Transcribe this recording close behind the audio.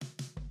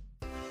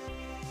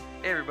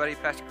Hey everybody,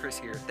 Pastor Chris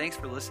here. Thanks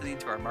for listening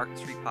to our Market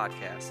Street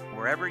podcast.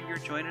 Wherever you're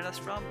joining us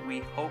from,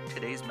 we hope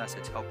today's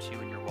message helps you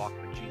in your walk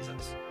with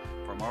Jesus.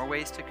 For more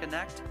ways to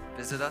connect,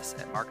 visit us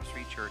at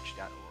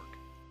marketstreetchurch.org.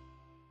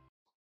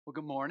 Well,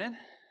 good morning.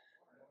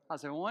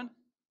 How's everyone?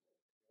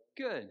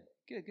 Good.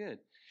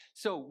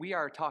 So we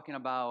are talking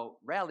about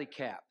Rally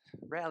Cap.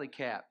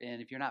 And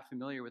if you're not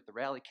familiar with the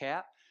Rally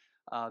Cap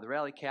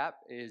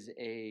is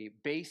a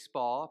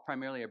baseball,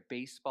 primarily a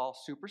baseball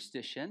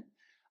superstition.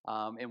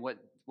 And what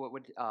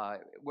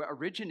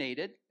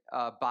originated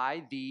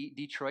by the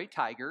Detroit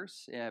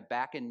Tigers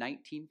back in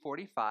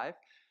 1945.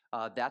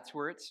 That's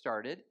where it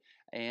started.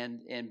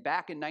 And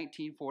back in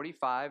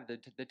 1945,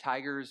 the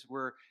Tigers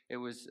it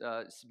was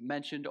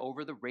mentioned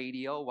over the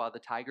radio while the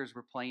Tigers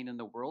were playing in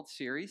the World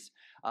Series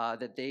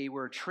that they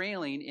were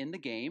trailing in the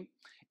game,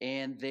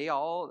 and they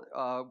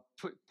all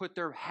put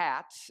their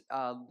hats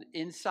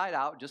inside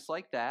out just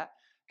like that.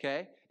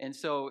 Okay, and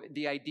so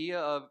the idea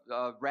of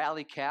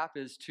Rally Cap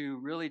is to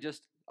really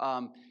just,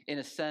 in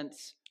a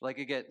sense, like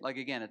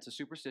again, it's a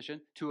superstition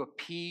to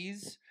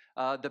appease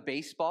the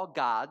baseball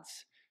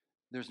gods.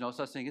 There's no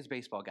such thing as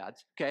baseball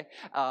gods, okay?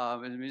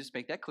 Let me just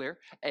make that clear.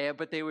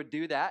 But they would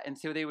do that, and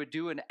so they would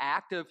do an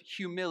act of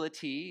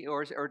humility,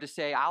 or to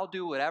say, I'll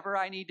do whatever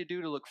I need to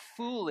do to look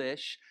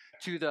foolish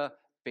to the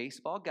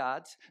baseball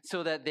gods,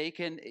 so that they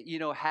can,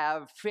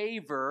 have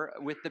favor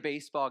with the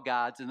baseball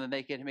gods, and then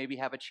they can maybe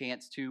have a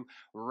chance to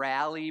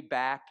rally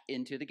back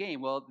into the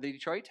game. Well, the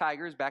Detroit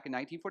Tigers back in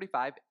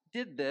 1945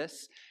 did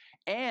this,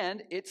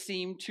 and it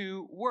seemed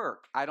to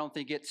work. I don't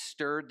think it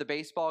stirred the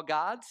baseball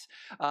gods.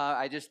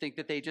 I just think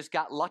that they just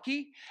got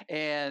lucky,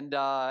 and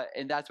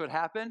that's what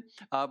happened.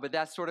 But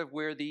that's sort of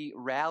where the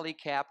Rally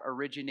Cap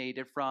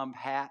originated from,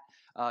 hat,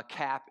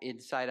 cap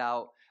inside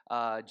out,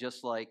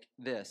 just like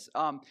this.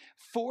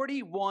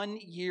 41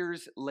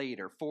 years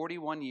later,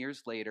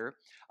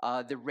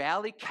 the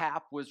Rally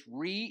Cap was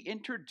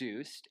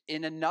reintroduced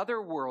in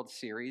another World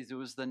Series. It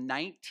was the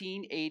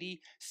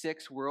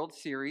 1986 World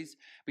Series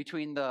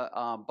between the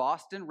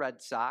Boston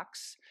Red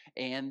Sox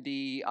and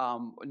the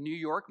New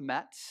York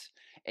Mets.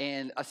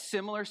 And a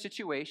similar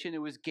situation.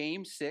 It was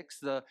Game 6.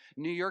 The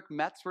New York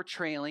Mets were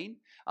trailing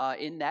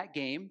in that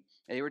game.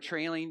 They were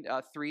trailing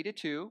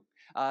 3-2.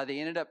 They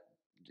ended up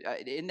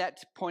in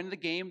that point of the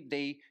game,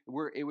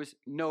 it was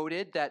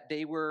noted that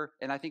they were,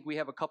 and I think we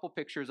have a couple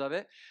pictures of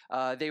it,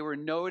 they were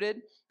noted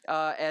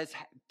as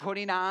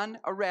putting on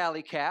a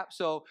Rally Cap.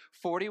 So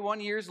 41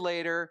 years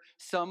later,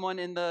 someone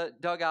in the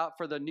dugout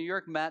for the New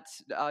York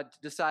Mets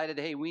decided,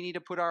 hey, we need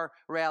to put our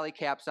Rally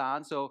Caps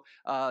on. So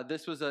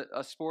this was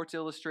a Sports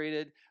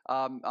Illustrated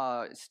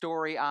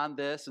story on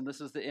this, and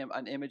this is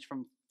an image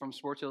from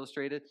Sports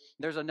Illustrated.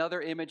 There's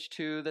another image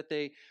too that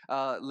they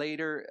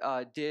later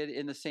did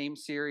in the same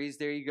series.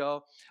 There you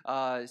go.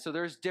 So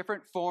there's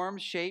different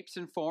forms, shapes,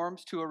 and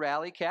forms to a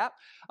Rally Cap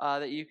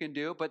that you can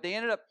do. But they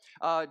ended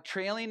up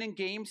trailing in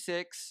Game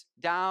 6,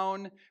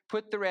 down,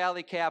 put the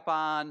Rally Cap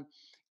on,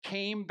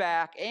 came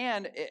back,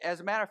 and as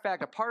a matter of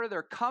fact, a part of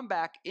their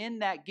comeback in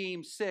that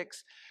Game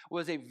 6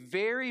 was a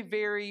very,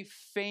 very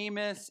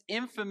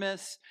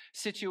infamous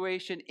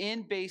situation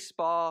in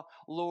baseball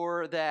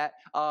lore that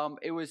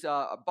it was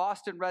a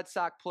Boston Red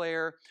Sox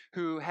player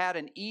who had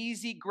an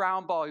easy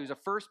ground ball. He was a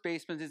first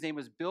baseman. His name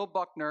was Bill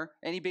Buckner.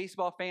 Any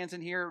baseball fans in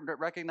here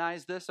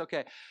recognize this?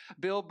 Okay.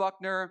 Bill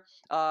Buckner,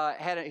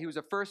 he was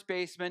a first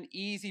baseman,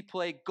 easy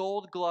play,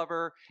 Gold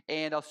Glover,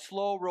 and a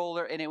slow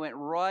roller, and it went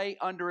right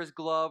under his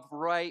glove,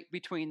 right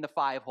between the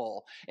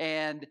 5-hole.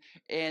 And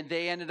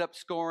they ended up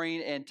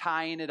scoring and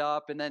tying it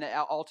up, and then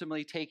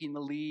ultimately taking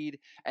the lead,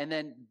 and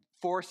then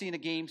forcing a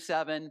Game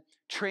 7,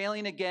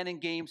 trailing again in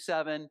Game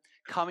 7,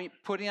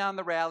 putting on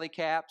the Rally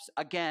Caps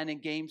again in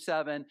Game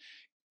 7,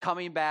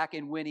 coming back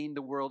and winning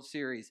the World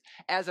Series.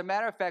 As a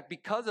matter of fact,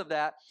 because of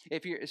that,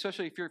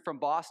 especially if you're from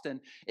Boston,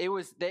 it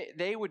was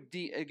they would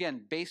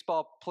again,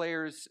 baseball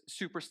players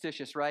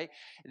superstitious, right?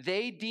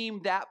 They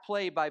deemed that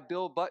play by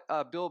Bill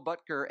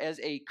Butker as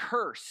a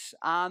curse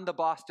on the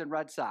Boston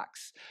Red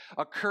Sox,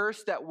 a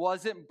curse that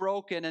wasn't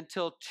broken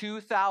until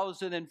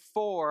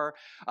 2004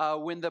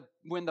 when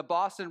the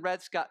Boston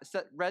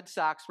Red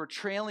Sox were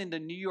trailing the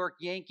New York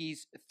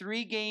Yankees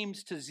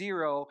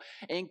 3-0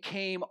 and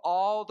came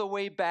all the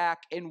way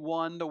back and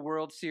won the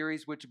World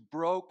Series, which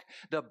broke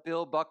the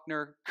Bill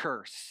Buckner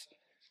curse.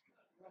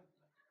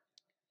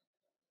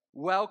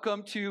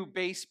 Welcome to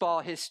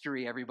baseball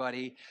history,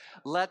 everybody.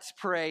 Let's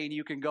pray and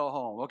you can go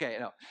home. Okay,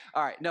 no.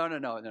 All right,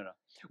 no.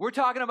 We're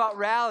talking about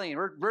rallying.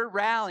 We're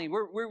rallying.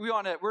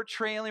 We're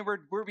trailing.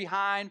 We're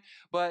behind.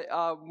 But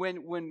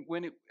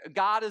when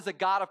God is a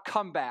God of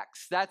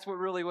comebacks, that's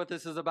what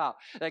this is about.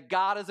 That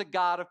God is a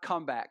God of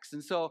comebacks.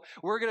 And so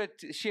I'm going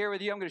to share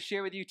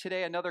with you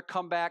today another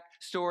comeback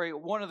story,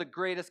 one of the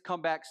greatest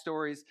comeback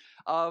stories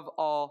of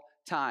all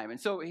time. And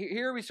so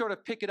here we sort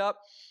of pick it up,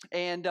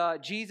 and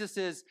Jesus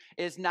is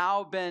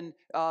now been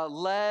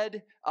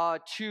led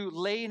to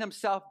laying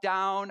himself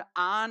down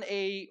on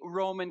a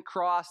Roman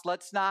cross.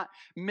 Let's not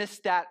miss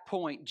that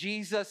point.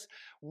 Jesus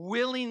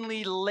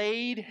willingly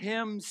laid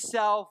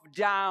himself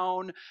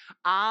down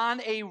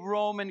on a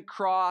Roman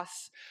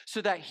cross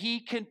so that he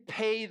can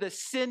pay the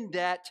sin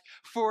debt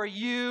for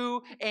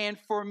you and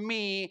for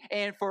me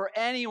and for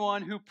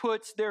anyone who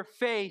puts their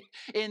faith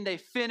in the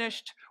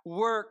finished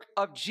work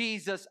of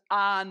Jesus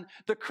on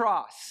the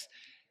cross.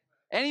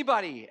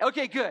 Anybody?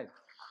 Okay, good.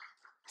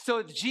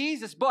 So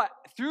Jesus, but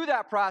through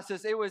that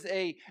process, it was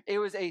a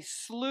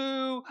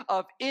slew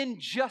of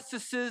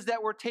injustices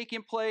that were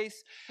taking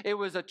place. It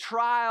was a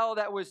trial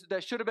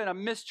that should have been a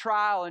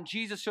mistrial, and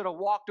Jesus should have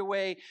walked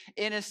away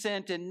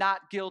innocent and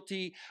not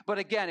guilty. But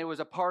again, it was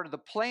a part of the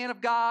plan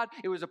of God.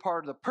 It was a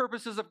part of the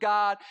purposes of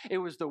God. It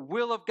was the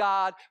will of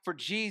God for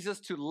Jesus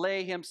to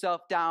lay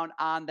himself down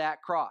on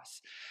that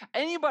cross.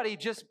 Anybody,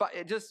 just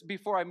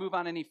before I move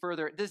on any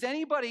further, does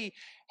anybody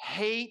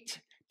hate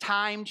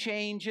time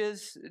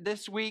changes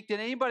this week?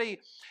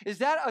 Is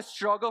that a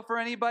struggle for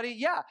anybody?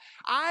 Yeah,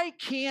 I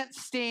can't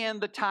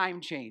stand the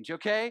time change,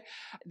 okay?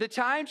 The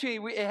time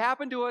change, it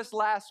happened to us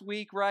last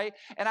week, right?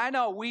 And I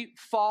know we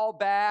fall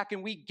back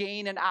and we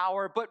gain an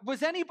hour, but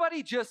was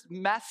anybody just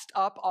messed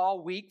up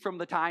all week from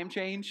the time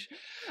change?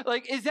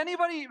 Like, is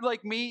anybody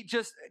like me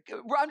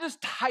I'm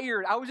just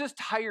tired. I was just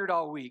tired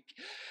all week.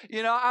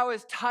 I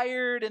was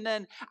tired, and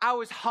then I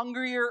was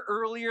hungrier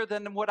earlier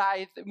than what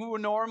I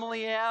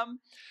normally am.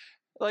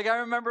 Like, I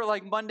remember,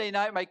 like, Monday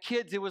night, my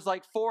kids, it was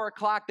like 4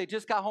 o'clock. They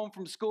just got home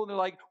from school, and they're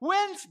like,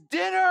 when's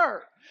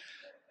dinner?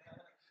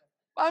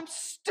 I'm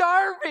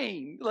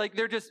starving. Like,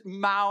 they're just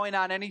mowing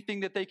on anything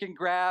that they can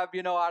grab,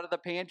 out of the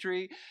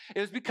pantry. It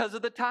was because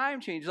of the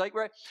time change. Like,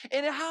 right?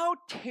 And how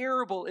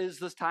terrible is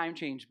this time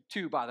change,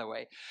 too, by the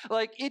way?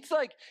 Like, it's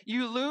like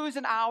you lose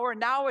an hour.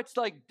 Now it's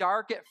like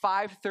dark at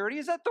 5:30.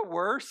 Is that the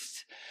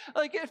worst?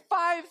 Like, at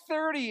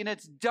 5:30 and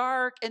it's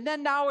dark. And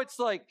then now it's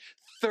like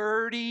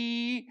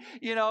 30,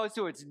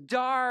 so it's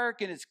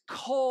dark and it's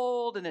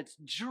cold and it's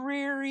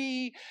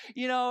dreary,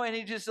 and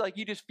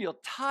you just feel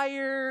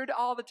tired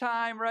all the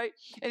time, right?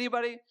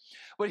 Anybody?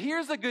 But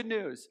here's the good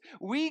news.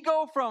 We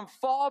go from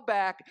fall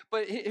back,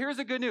 but here's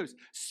the good news.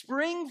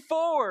 Spring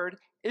forward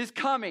is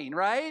coming,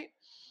 right?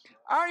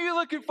 Aren't you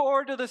looking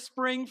forward to the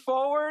spring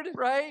forward,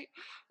 right?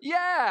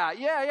 Yeah.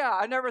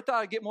 I never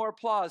thought I'd get more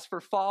applause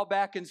for fall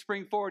back and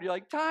spring forward. You're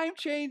like, time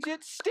change,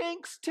 it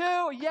stinks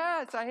too.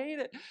 Yes, I hate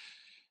it.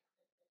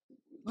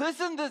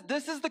 Listen,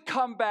 this is the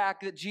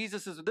comeback that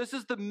this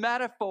is the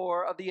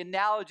metaphor of the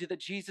analogy that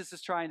Jesus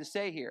is trying to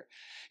say here.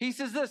 He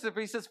says this,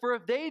 for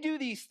if they do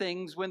these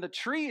things when the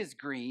tree is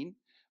green,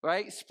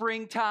 right?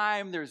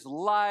 Springtime, there's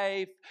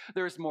life,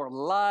 there's more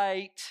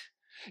light,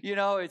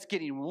 it's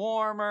getting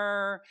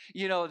warmer,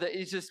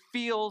 it just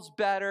feels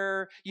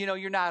better,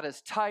 you're not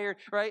as tired,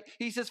 right?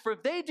 He says, for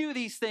if they do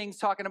these things,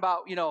 talking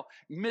about,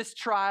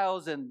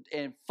 mistrials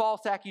and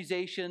false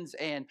accusations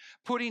and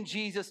putting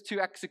Jesus to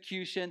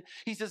execution,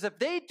 he says, if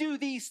they do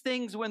these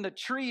things when the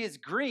tree is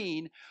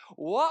green,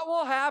 what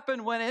will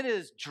happen when it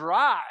is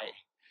dry?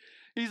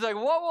 He's like,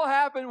 what will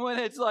happen when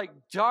it's like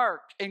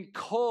dark and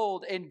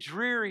cold and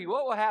dreary?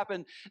 What will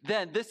happen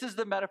then? This is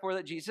the metaphor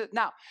that Jesus,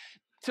 now,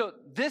 so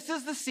this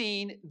is the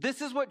scene. This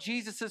is what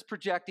Jesus is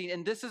projecting,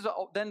 and this is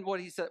then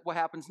what he said. What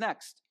happens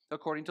next,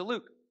 according to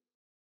Luke?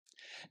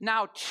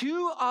 Now,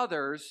 2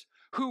 others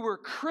who were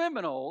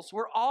criminals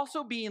were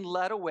also being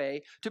led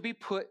away to be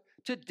put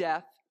to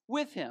death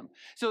with him.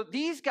 So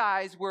these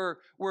guys were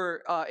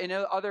in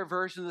other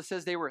versions it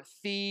says they were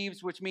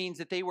thieves, which means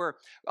that they were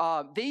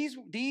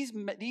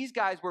these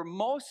guys were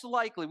most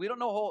likely, we don't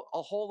know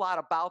a whole lot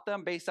about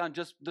them based on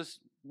just this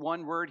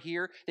one word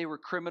here. They were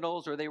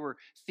criminals or they were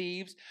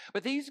thieves,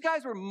 but these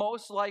guys were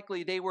most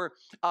likely they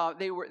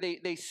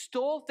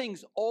stole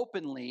things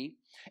openly,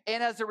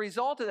 and as a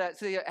result of that,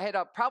 so they had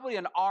probably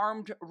an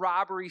armed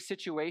robbery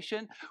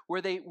situation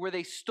where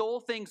they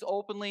stole things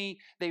openly,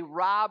 they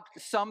robbed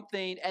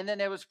something, and then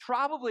there was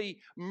probably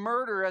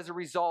murder as a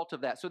result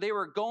of that. So they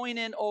were going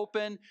in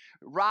open,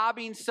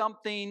 robbing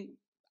something.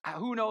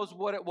 Who knows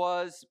what it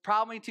was,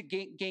 probably to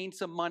gain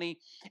some money.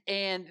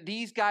 And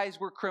these guys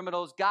were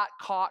criminals, got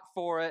caught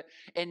for it.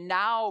 And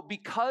now,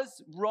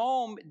 because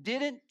Rome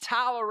didn't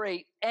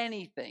tolerate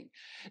anything,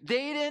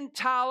 they didn't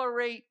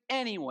tolerate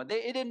anyone.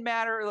 It didn't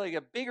matter, like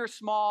a big or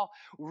small.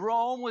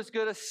 Rome was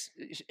going to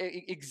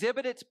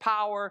exhibit its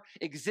power,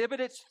 exhibit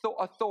its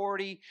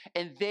authority,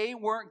 and they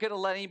weren't going to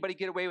let anybody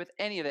get away with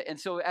any of it. And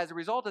so as a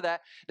result of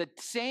that, the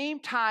same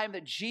time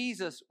that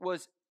Jesus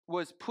was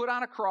put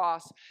on a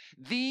cross,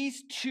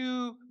 these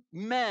 2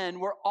 men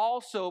were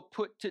also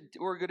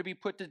going to be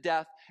put to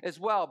death as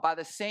well by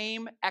the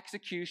same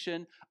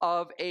execution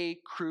of a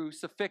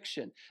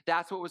crucifixion.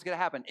 That's what was going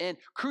to happen. And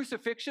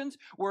crucifixions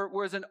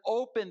was an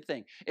open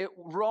thing.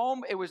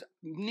 Rome, it was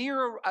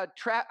near a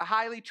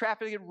highly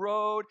trafficked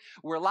road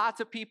where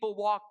lots of people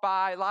walked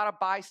by, a lot of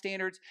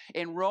bystanders,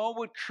 and Rome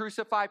would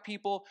crucify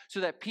people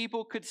so that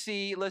people could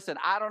see, listen,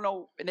 I don't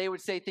know, and they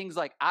would say things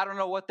like, I don't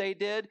know what they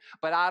did,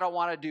 but I don't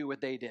want to do what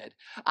they did.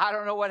 I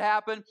don't know what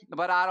happened,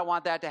 but I don't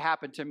want that to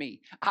happen to me. me.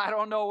 I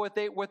don't know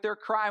what their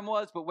crime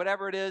was, but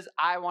whatever it is,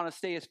 I want to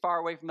stay as far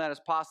away from that as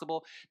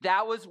possible.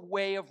 That was a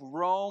way of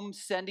Rome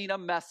sending a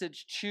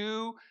message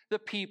to the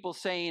people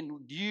saying,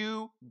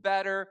 you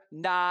better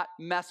not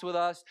mess with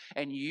us,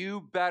 and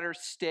you better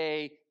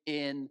stay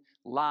in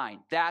line.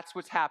 That's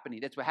what's happening.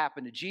 That's what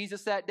happened to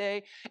Jesus that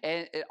day,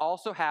 and it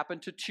also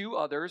happened to two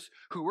others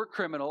who were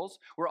criminals,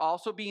 were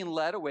also being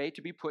led away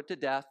to be put to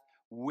death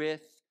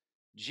with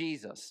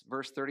Jesus.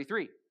 Verse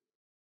 33.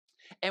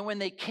 And when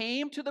they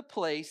came to the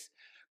place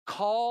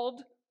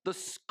called the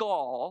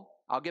Skull,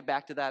 I'll get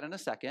back to that in a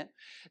second,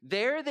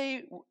 there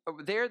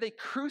they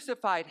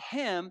crucified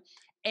him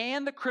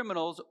and the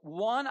criminals,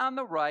 one on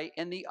the right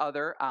and the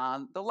other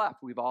on the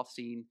left. We've all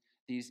seen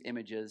these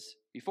images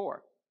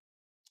before.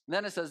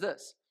 Then it says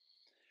this.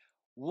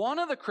 One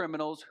of the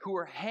criminals who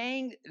were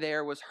hanged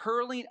there was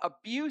hurling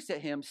abuse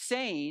at him,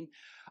 saying,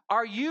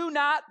 "Are you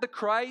not the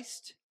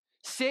Christ?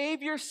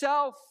 Save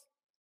yourself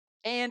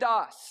and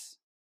us."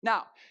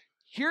 Now,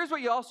 here's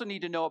what you also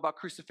need to know about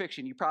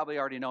crucifixion. You probably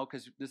already know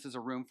because this is a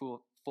room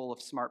full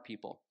of smart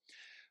people.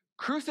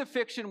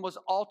 Crucifixion was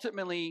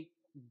ultimately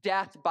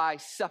death by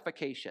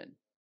suffocation.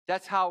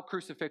 That's how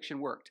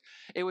crucifixion worked.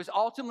 It was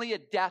ultimately a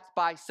death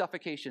by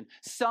suffocation.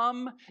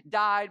 Some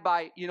died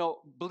by,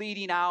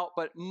 bleeding out,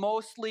 but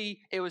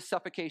mostly it was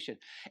suffocation.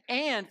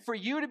 And for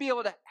you to be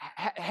able to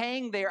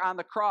hang there on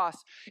the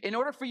cross, in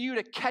order for you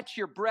to catch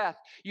your breath,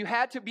 you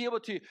had to be able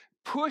to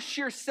push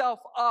yourself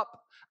up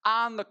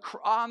on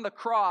the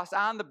cross,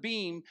 on the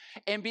beam,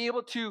 and be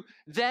able to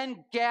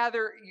then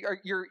gather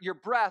your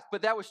breath,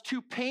 but that was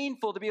too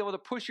painful to be able to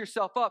push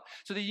yourself up,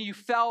 so that you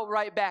fell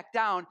right back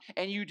down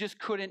and you just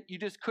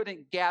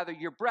couldn't gather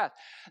your breath.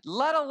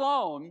 Let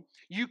alone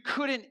you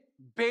couldn't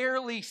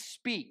barely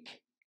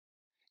speak.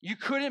 You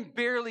couldn't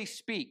barely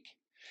speak.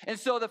 And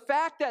so the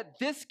fact that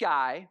this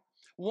guy,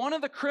 one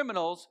of the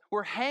criminals,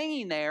 were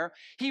hanging there,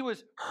 he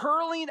was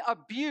hurling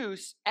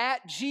abuse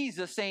at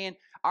Jesus, saying,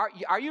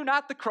 Are you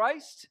not the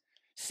Christ?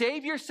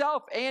 Save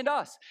yourself and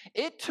us.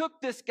 It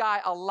took this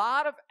guy a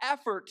lot of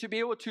effort to be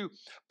able to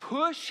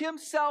push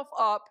himself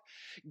up,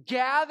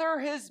 gather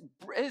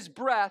his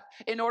breath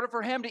in order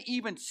for him to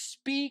even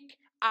speak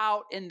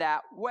out in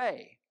that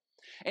way.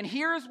 And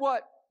here's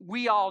what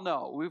we all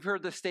know. We've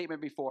heard this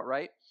statement before,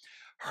 right?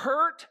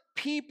 Hurt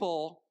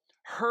people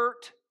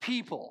hurt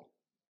people.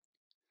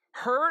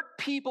 Hurt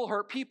people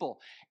hurt people.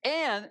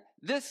 And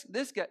this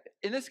guy,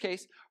 in this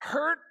case,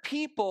 hurt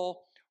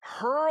people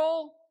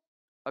hurl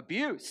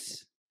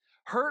abuse.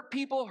 Hurt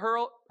people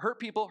hurl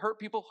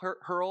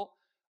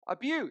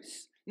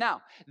abuse.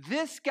 Now,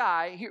 this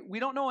guy here, we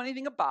don't know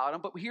anything about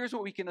him, but here's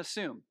what we can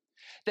assume.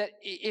 That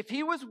if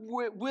he was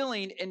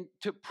willing and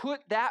to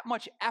put that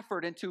much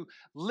effort into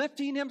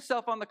lifting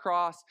himself on the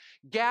cross,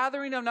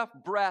 gathering enough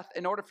breath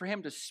in order for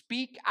him to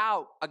speak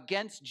out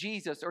against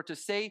Jesus or to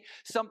say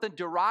something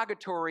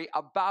derogatory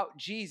about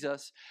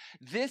Jesus,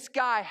 this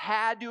guy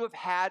had to have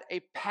had a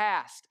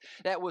past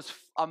that was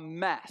a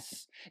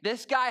mess.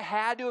 This guy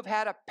had to have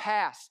had a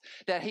past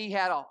that he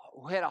had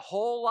a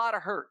whole lot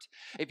of hurt.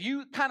 If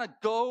you kind of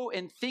go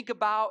and think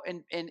about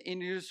and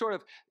you sort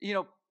of,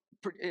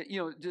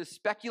 to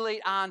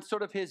speculate on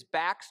sort of his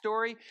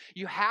backstory,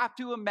 you have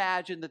to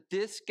imagine that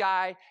this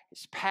guy's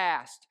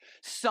past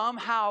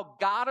somehow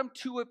got him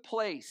to a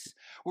place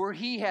where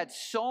he had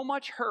so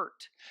much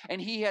hurt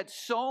and he had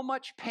so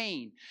much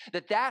pain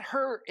that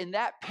hurt and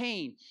that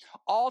pain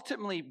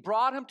ultimately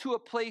brought him to a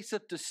place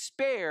of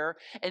despair,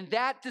 and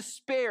that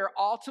despair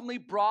ultimately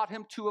brought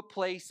him to a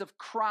place of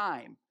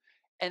crime,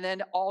 and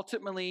then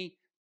ultimately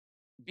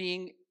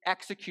being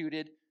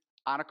executed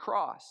on a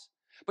cross.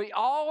 But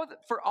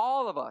for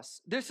all of us,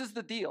 this is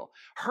the deal.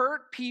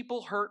 Hurt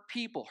people hurt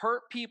people.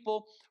 Hurt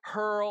people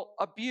hurl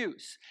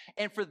abuse.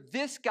 And for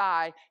this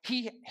guy,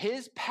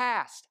 his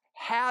past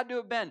had to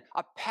have been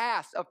a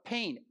past of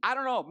pain. I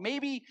don't know,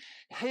 maybe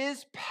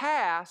his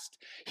past,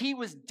 he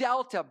was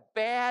dealt a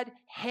bad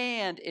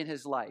hand in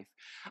his life.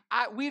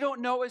 We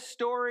don't know his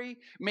story.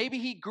 Maybe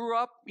he grew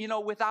up,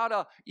 without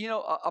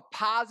a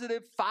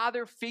positive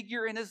father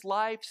figure in his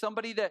life,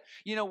 somebody that,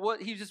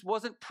 he just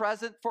wasn't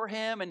present for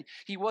him, and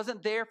he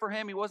wasn't there for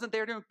him. He wasn't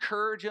there to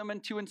encourage him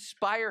and to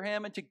inspire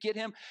him and to get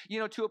him,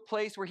 to a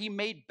place where he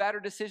made better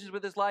decisions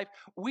with his life.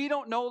 We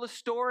don't know the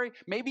story.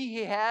 Maybe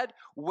he had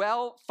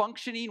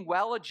well-functioning,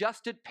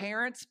 well-adjusted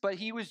parents, but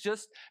he was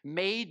just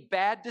made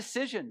bad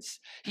decisions.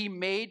 He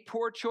made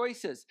poor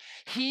choices.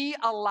 He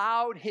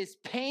allowed his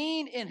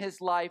pain in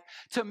his life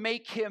to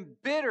make him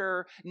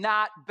bitter,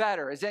 not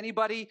better.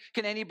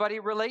 Can anybody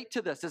relate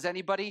to this? Does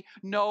anybody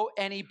know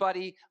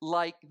anybody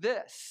like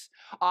this?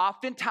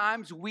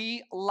 Oftentimes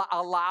we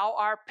allow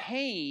our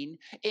pain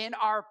in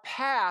our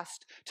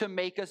past to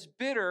make us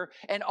bitter,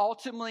 and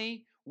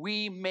ultimately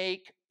we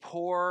make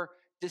poor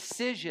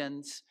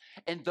decisions,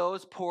 and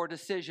those poor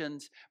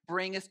decisions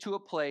bring us to a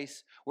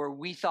place where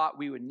we thought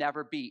we would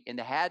never be. And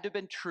it had to have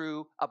been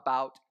true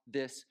about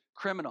this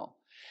criminal.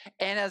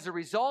 And as a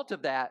result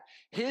of that,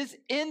 his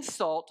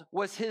insult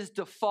was his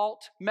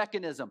default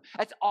mechanism.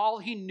 That's all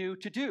he knew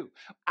to do.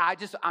 I'm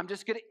just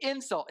going to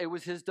insult. It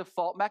was his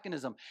default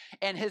mechanism.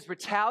 And his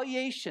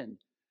retaliation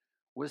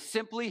was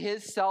simply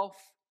his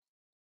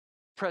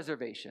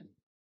self-preservation.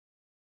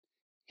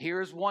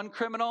 Here's one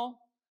criminal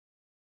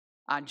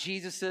on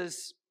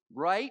Jesus's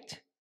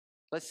right,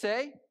 let's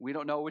say. We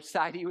don't know which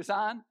side he was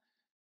on.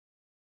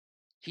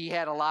 He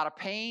had a lot of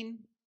pain.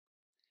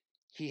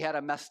 He had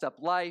a messed up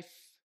life.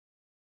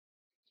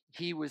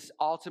 He was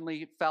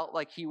ultimately felt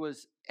like he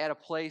was at a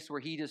place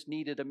where he just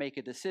needed to make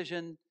a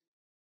decision.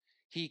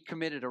 He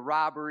committed a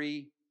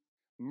robbery.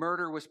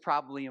 Murder was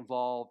probably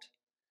involved.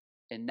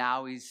 And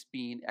now he's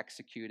being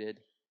executed.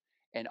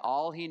 And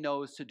all he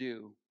knows to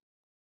do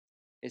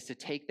is to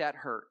take that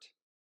hurt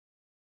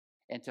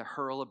and to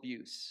hurl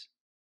abuse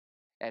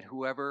at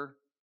whoever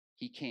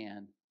he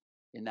can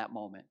in that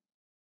moment.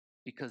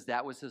 Because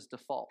that was his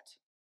default.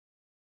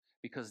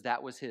 Because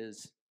that was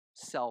his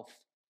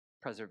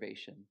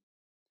self-preservation.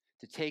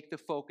 To take the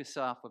focus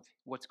off of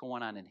what's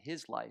going on in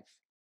his life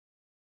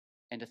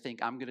and to think,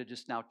 I'm going to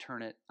just now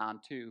turn it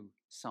onto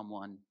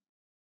someone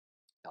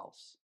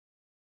else.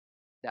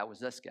 That was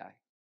this guy.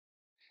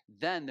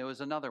 Then there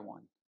was another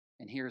one.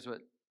 And here's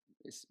what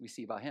we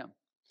see about him.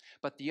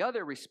 But the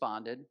other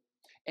responded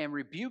and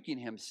rebuking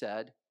him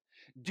said,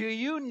 do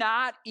you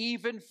not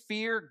even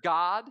fear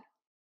God?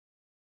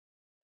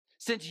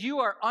 Since you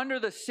are under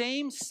the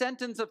same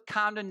sentence of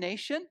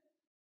condemnation?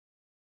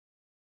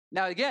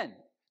 Now again,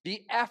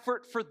 the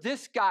effort for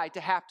this guy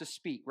to have to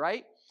speak,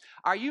 right?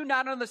 Are you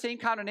not under the same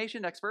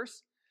condemnation? Next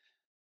verse.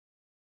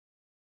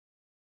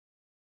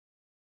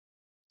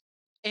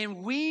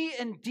 And we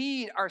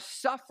indeed are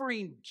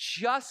suffering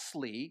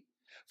justly,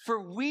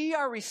 for we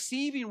are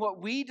receiving what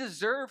we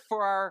deserve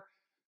for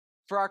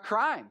our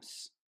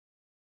crimes.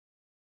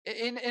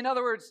 In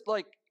other words,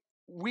 like,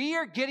 we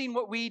are getting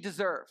what we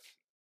deserve.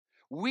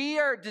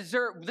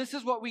 This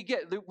is what we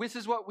get. This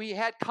is what we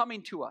had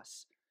coming to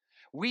us.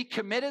 We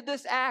committed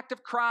this act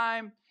of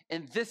crime,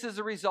 and this is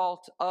a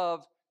result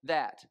of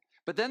that.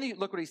 But then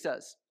look what he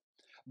says.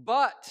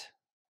 But,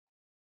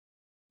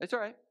 it's all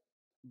right.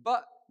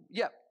 But,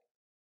 yeah.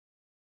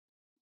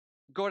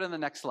 Go to the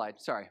next slide.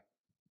 Sorry.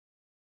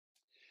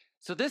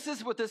 So this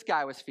is what this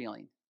guy was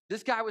feeling.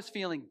 This guy was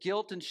feeling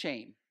guilt and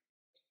shame,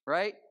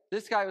 right?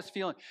 This guy was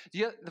feeling,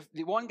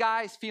 the one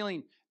guy is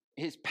feeling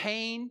his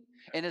pain,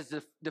 and his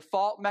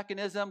default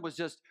mechanism was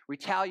just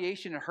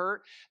retaliation and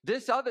hurt.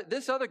 This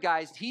other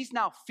guy, he's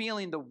now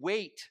feeling the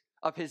weight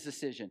of his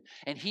decision,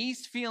 and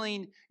he's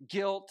feeling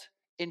guilt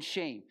and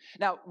shame.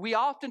 Now, we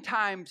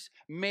oftentimes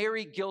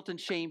marry guilt and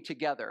shame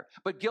together,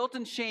 but guilt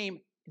and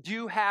shame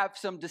do have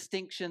some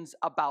distinctions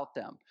about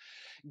them.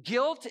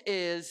 Guilt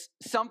is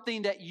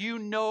something that you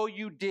know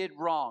you did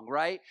wrong,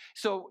 right?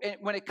 So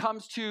when it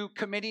comes to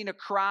committing a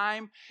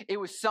crime, it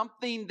was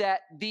something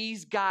that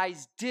these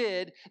guys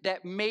did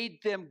that made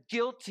them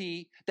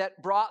guilty,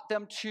 that brought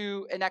them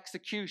to an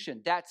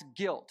execution. That's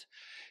guilt.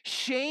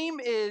 Shame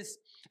is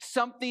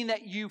something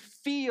that you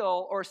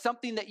feel or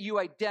something that you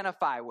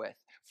identify with.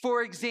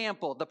 For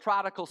example, the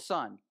prodigal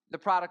son. The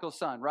prodigal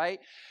son,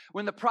 right?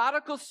 When the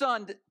prodigal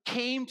son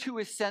came to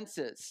his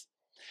senses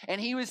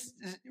and he was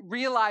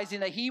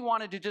realizing that he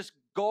wanted to just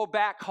go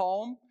back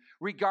home,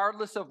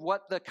 regardless of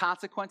what the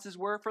consequences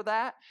were for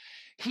that,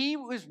 he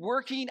was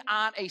working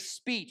on a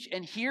speech.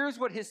 And here's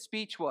what his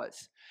speech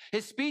was.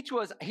 His speech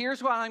was,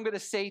 here's what I'm going to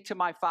say to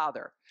my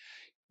father.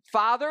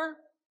 Father,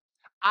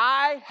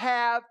 I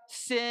have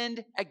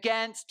sinned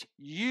against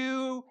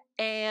you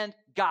and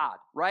God,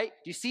 right?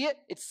 Do you see it?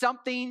 It's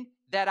something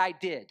that I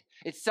did.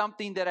 It's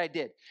something that I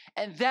did.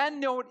 And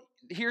then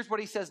here's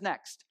what he says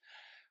next.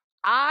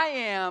 I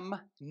am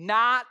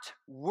not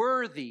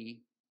worthy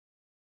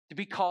to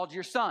be called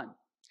your son.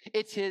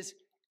 It's his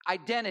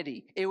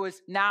identity. It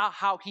was now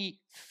how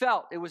he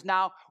felt. It was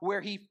now where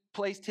he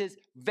placed his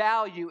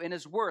value and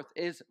his worth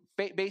is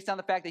based on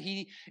the fact that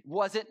he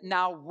wasn't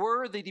now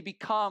worthy to be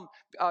called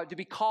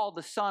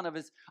the son of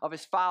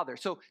his father.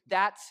 So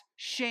that's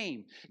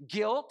shame.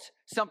 Guilt,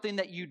 something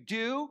that you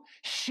do.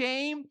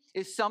 Shame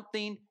is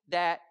something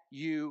that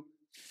you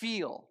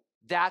feel.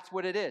 That's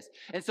what it is.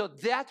 And so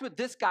that's what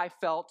this guy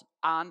felt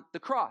on the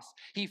cross.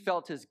 He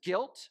felt his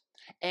guilt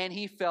and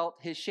he felt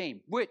his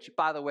shame, which,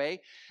 by the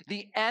way,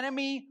 the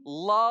enemy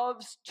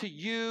loves to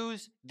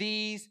use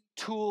these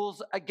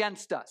tools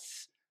against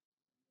us.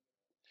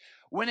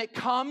 When it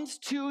comes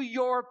to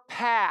your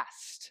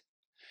past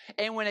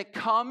and when it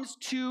comes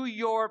to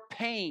your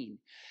pain,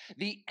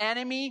 the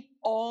enemy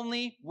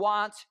only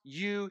wants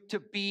you to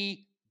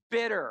be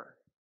bitter.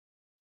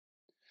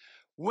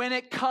 When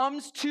it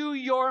comes to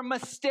your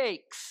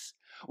mistakes,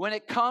 when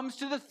it comes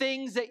to the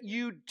things that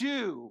you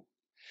do,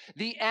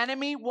 the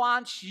enemy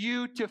wants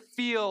you to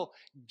feel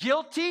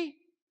guilty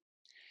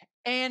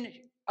and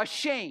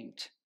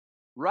ashamed,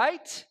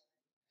 right?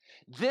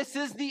 This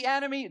is the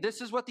enemy.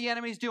 This is what the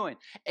enemy's doing.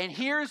 And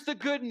here's the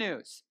good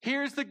news.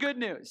 Here's the good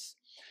news.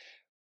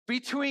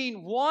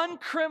 Between one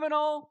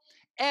criminal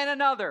and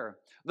another,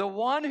 the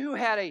one who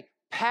had a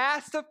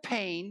past of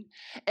pain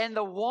and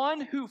the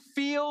one who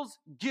feels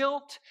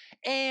guilt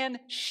and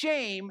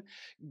shame,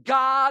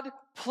 God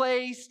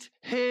placed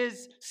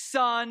his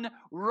son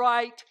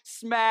right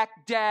smack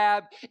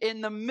dab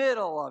in the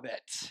middle of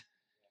it.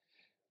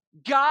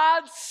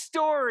 God's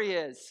story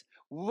is,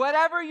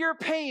 whatever your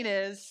pain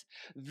is,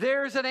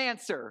 there's an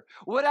answer.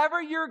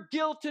 Whatever your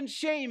guilt and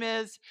shame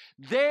is,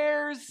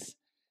 there's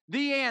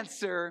the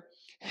answer.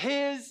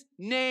 His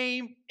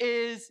name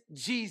is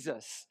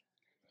Jesus.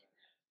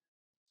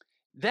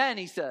 Then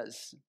it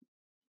says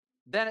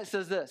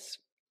this,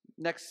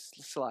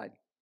 next slide.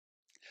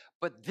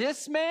 But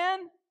this man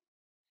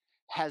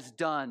has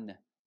done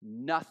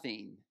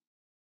nothing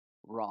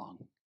wrong.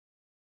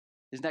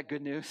 Isn't that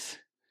good news?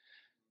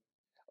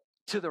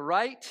 To the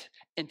right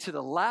and to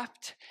the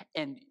left,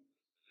 and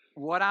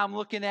what I'm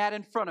looking at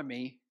in front of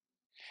me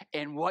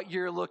and what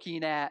you're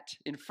looking at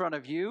in front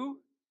of you,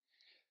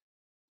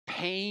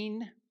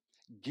 pain,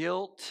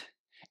 guilt,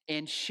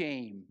 and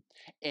shame.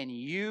 And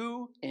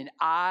you and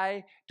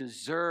I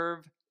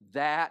deserve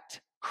that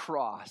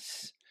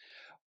cross.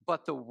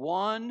 But the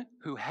one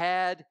who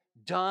had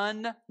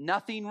done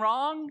nothing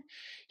wrong,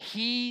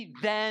 he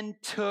then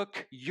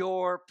took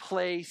your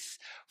place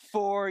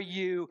for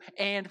you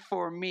and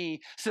for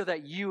me so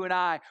that you and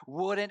I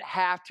wouldn't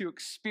have to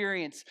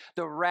experience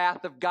the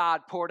wrath of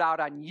God poured out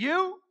on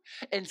you.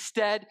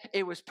 Instead,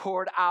 it was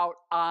poured out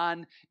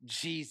on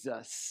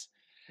Jesus.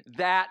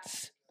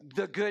 That's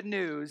the good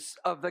news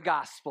of the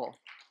gospel.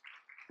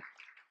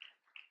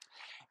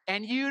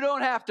 And you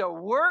don't have to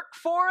work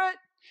for it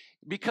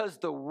because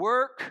the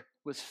work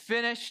was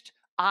finished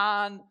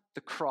on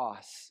the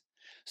cross.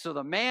 So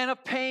the man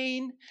of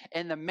pain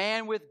and the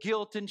man with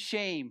guilt and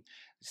shame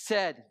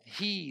said,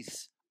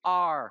 he's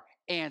our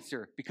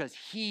answer, because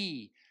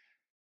he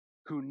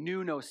who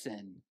knew no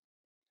sin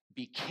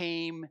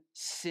became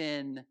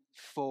sin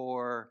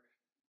for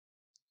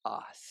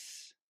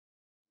us,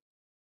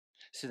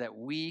 so that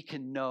we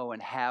can know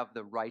and have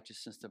the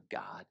righteousness of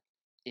God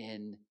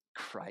in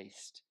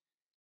Christ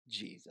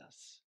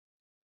Jesus.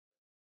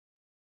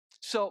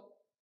 So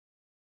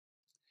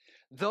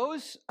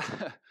those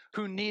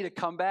who need a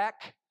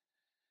comeback,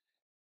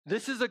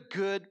 this is a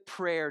good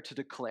prayer to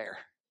declare.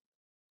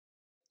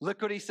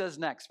 Look what he says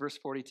next, verse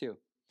 42.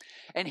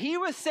 And he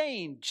was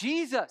saying,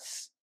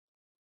 Jesus,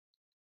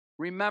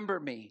 remember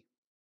me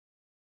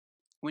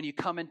when you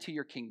come into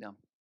your kingdom.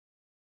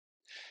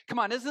 Come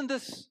on, isn't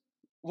this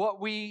what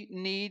we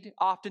need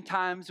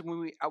oftentimes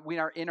when we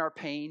are in our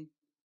pain,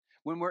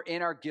 when we're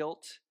in our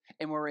guilt,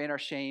 and we're in our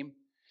shame?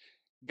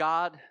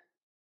 God,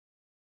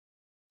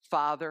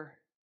 Father,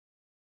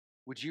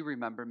 would you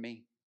remember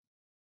me?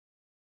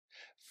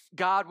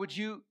 God, would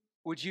you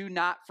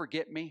not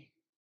forget me?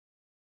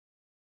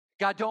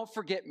 God, don't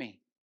forget me.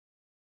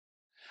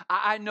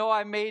 I know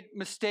I made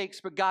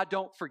mistakes, but God,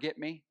 don't forget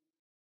me.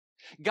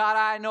 God,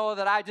 I know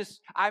that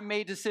I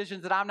made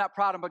decisions that I'm not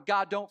proud of, but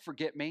God, don't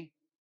forget me.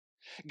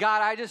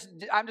 God,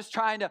 I'm just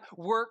trying to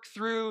work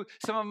through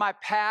some of my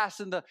past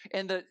and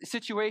the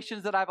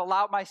situations that I've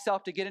allowed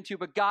myself to get into.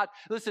 But God,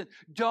 listen,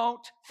 don't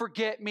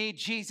forget me.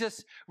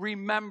 Jesus,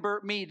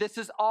 remember me. This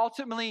is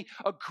ultimately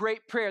a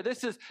great prayer.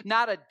 This is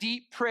not a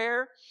deep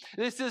prayer.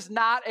 This is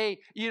not a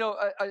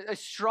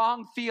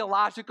strong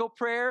theological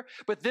prayer,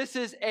 but this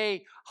is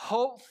a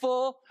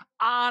hopeful,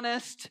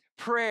 honest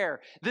prayer.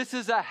 This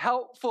is a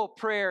helpful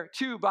prayer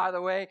too, by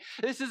the way.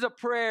 This is a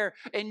prayer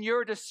in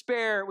your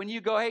despair when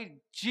you go, hey,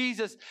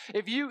 Jesus,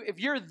 if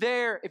you're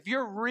there, if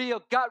you're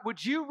real, God,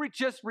 would you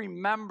just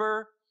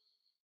remember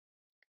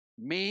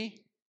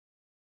me?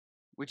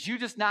 Would you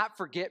just not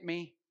forget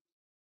me?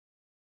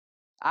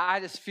 I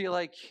just feel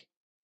like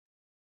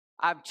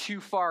I'm too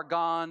far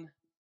gone.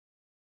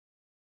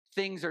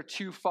 Things are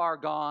too far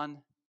gone.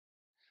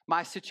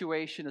 My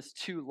situation is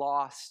too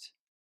lost.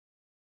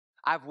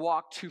 I've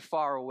walked too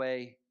far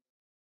away.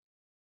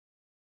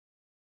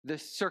 The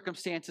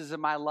circumstances of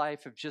my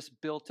life have just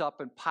built up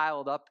and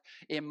piled up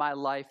in my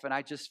life, and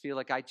I just feel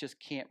like I just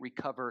can't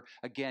recover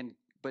again.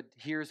 But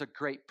here's a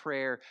great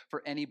prayer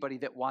for anybody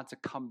that wants to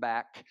come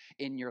back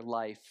in your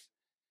life.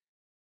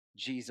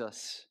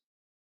 Jesus,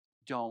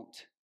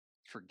 don't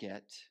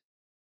forget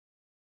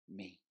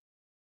me.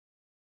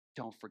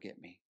 Don't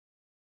forget me.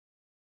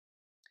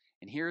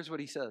 And here's what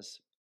he says.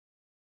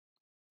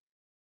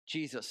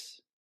 Jesus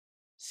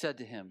said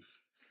to him,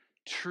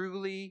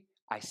 truly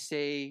I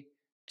say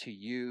to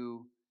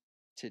you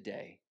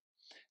today.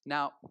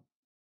 Now,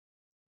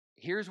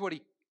 here's what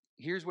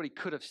he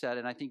could have said,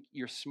 and I think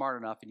you're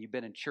smart enough and you've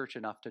been in church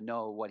enough to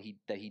know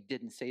that he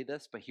didn't say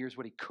this, but here's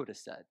what he could have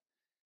said.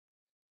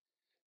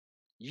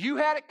 You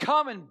had it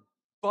coming,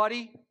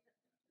 buddy.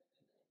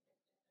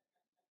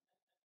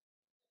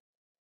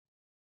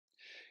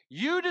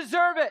 You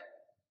deserve it.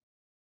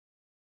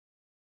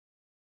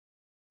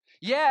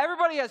 Yeah,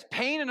 everybody has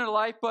pain in their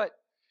life, but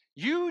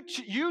you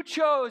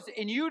chose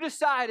and you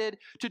decided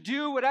to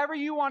do whatever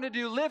you want to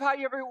do, live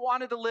however you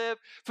wanted to live,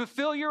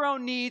 fulfill your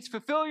own needs,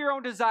 fulfill your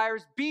own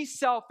desires, be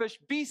selfish,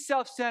 be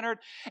self-centered,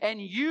 and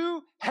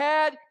you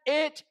had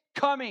it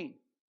coming.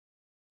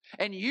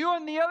 And you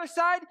on the other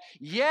side,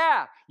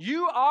 yeah,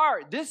 you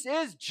are. This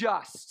is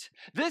just.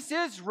 This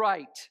is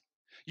right.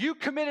 You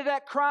committed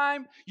that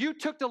crime. You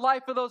took the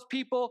life of those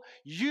people.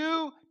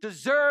 You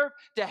deserve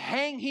to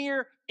hang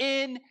here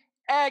in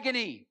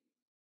agony.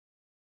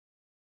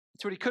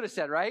 That's what he could have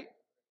said, right?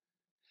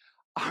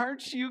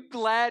 Aren't you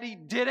glad he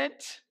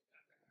didn't?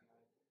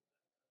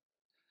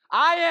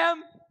 I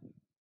am.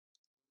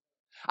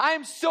 I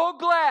am so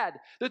glad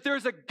that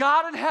there's a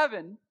God in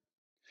heaven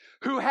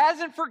who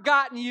hasn't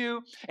forgotten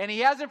you and he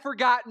hasn't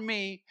forgotten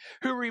me,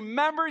 who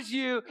remembers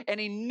you and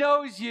he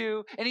knows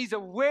you and he's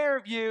aware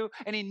of you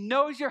and he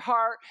knows your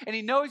heart and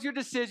he knows your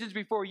decisions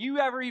before you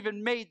ever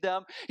even made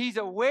them. He's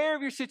aware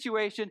of your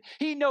situation.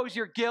 He knows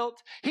your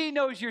guilt. He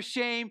knows your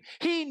shame.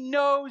 He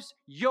knows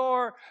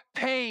your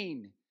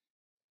pain.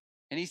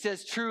 And he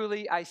says,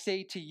 truly, I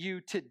say to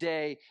you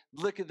today,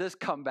 look at this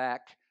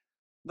comeback.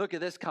 Look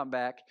at this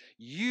comeback.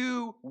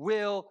 You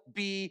will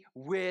be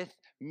with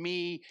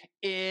me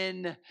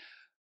in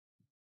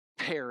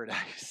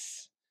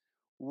paradise.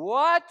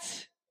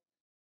 What?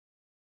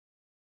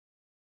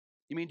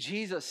 You mean,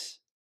 Jesus,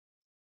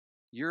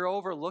 you're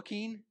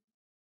overlooking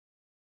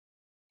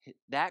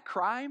that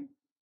crime?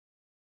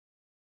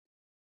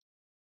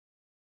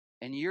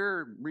 And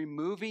you're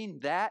removing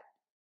that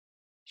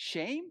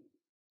shame?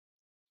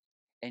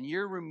 And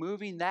you're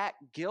removing that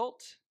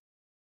guilt?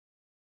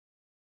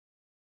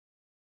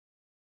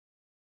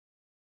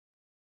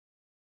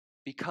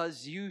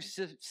 Because you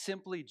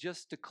simply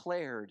just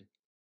declared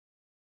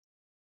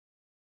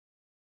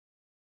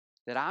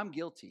that I'm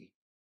guilty,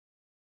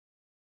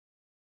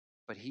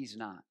 but he's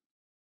not.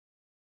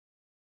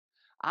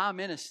 I'm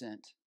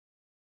innocent.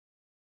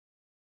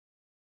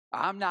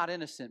 I'm not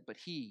innocent, but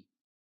he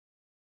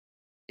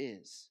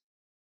is.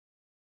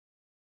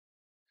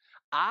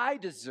 I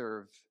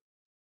deserve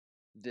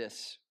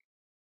this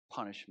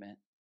punishment,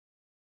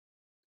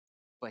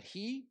 but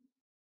he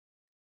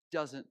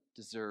doesn't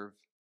deserve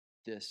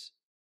this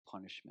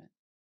punishment.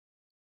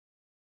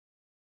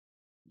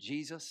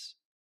 Jesus,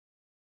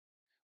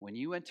 when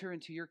you enter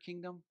into your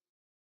kingdom,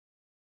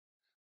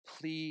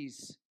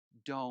 please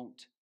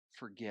don't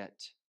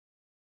forget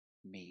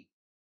me.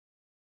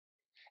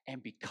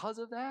 And because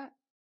of that,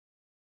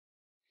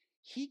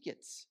 he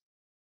gets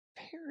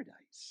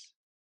paradise.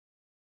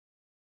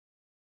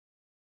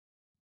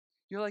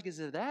 You're like, is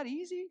it that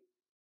easy?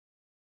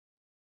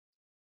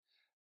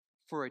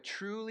 For a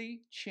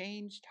truly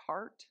changed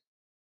heart?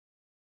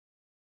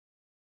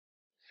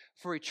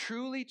 For a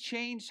truly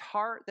changed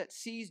heart that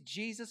sees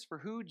Jesus for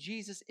who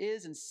Jesus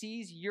is and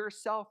sees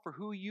yourself for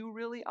who you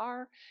really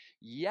are?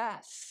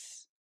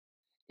 Yes,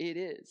 it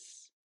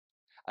is.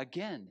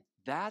 Again,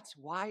 that's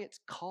why it's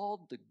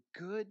called the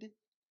good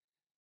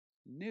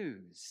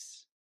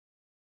news.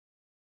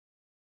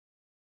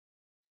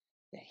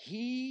 That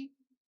he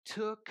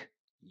took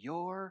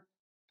your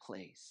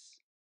place,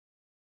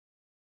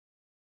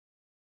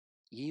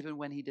 even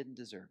when he didn't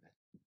deserve it.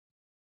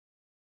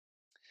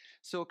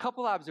 So a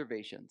couple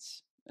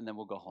observations, and then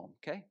we'll go home,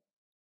 okay?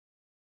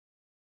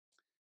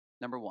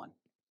 Number one,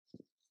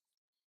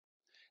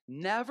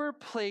 never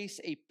place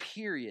a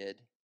period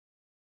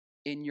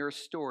in your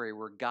story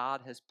where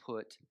God has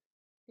put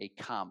a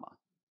comma.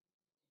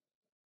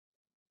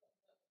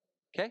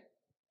 Okay?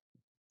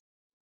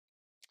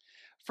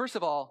 First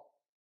of all,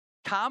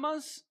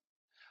 commas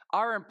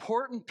are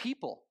important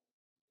people.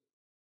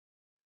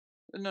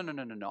 No.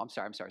 I'm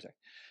sorry.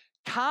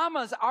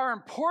 Commas are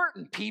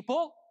important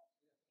people.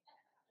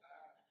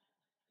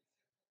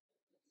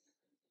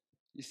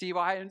 You see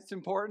why it's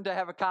important to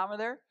have a comma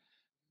there?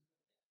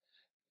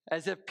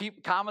 As if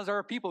commas are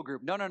a people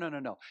group. No.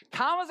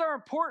 Commas are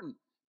important.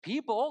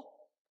 People.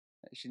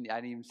 I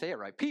didn't even say it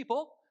right.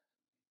 People.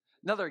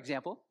 Another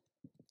example.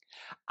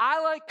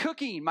 I like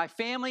cooking my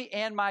family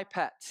and my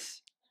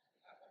pets.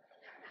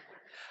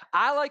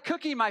 I like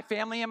cooking my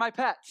family and my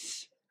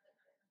pets.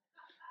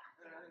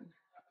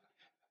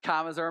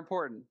 Commas are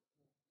important.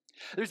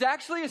 There's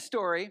actually a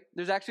story.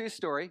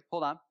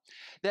 Hold on.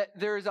 That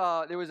there was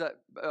a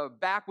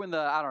back when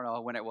I don't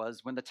know when it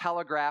was, when the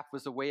telegraph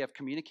was a way of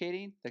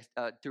communicating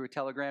through a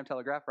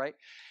telegraph, right?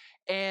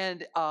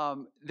 And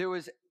there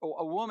was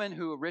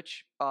a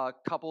rich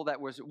couple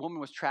woman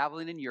was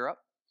traveling in Europe,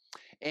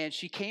 and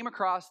she came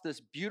across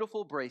this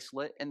beautiful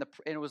bracelet, and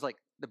it was like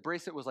the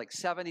bracelet was like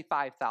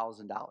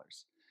 $75,000.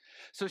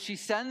 So she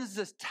sends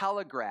this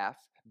telegraph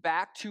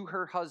back to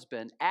her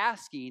husband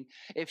asking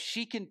if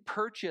she can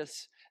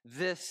purchase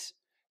this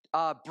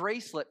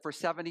bracelet for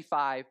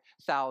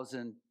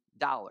 $75,000.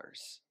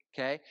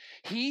 Okay?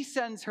 He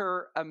sends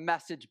her a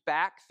message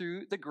back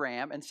through the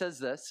gram and says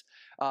this.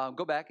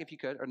 Go back if you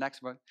could, or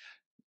next one.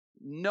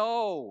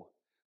 No,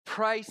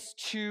 price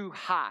too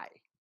high.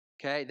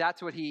 Okay?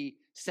 That's what he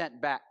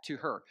sent back to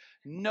her.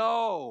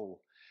 No,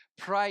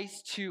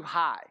 price too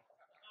high.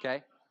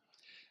 Okay?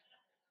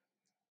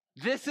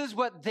 This is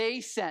what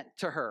they sent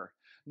to her.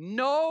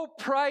 No,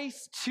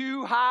 price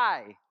too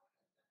high.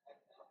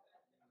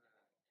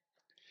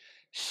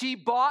 She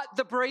bought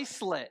the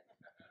bracelet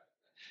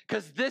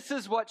because this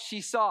is what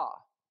she saw.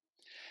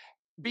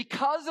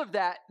 Because of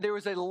that, there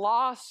was a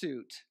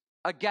lawsuit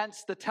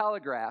against the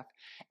Telegraph.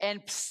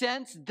 And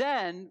since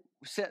then,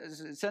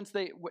 since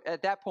they,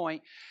 at that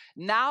point,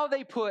 now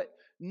they put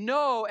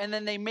no, and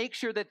then they make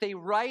sure that they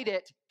write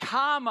it,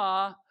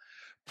 comma,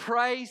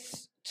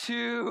 price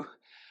too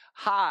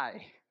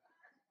high.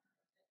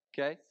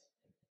 Okay?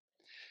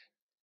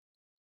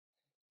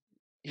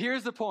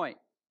 Here's the point.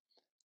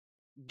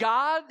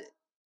 God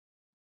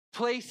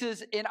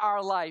places in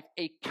our life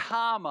a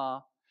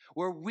comma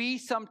where we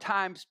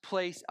sometimes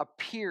place a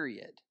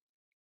period.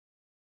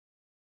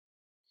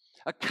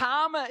 A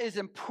comma is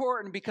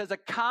important because a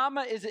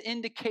comma is an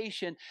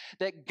indication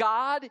that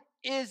God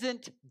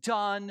isn't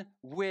done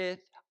with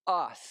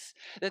us.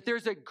 That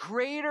there's a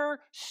greater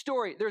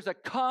story. There's a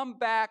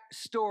comeback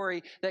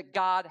story that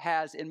God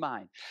has in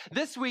mind.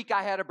 This week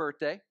I had a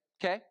birthday,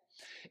 okay?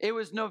 It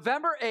was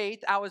November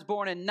 8th. I was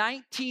born in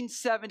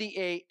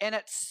 1978, and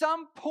at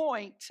some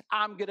point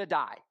I'm going to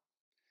die.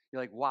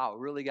 You're like, wow, it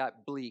really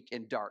got bleak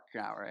and dark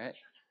now, right?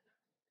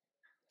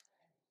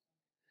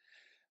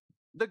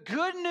 The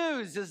good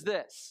news is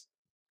this,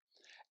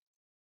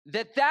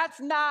 it's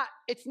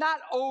not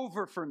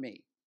over for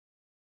me.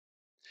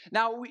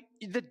 Now,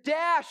 the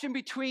dash in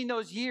between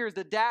those years,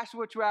 the dash in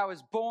which I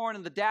was born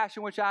and the dash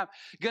in which I'm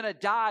going to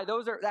die,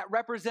 that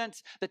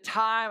represents the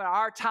time,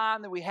 our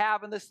time that we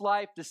have in this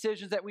life,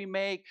 decisions that we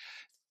make,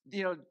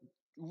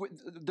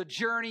 the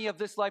journey of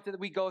this life that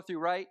we go through,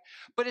 right?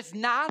 But it's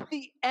not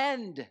the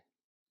end.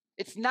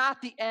 It's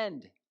not the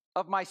end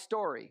of my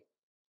story.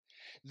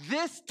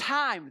 This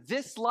time,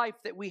 this life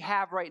that we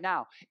have right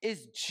now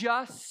is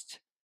just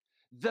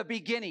the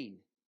beginning.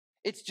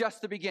 It's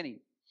just the beginning.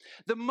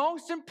 The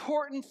most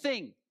important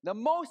thing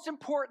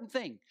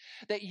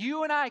that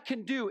you and I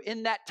can do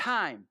in that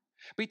time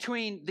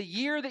between the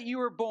year that you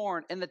were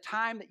born and the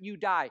time that you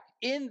die,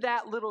 in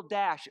that little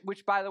dash,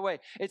 which, by the way,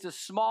 it's a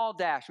small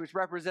dash, which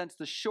represents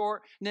the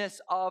shortness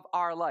of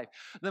our life.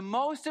 The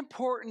most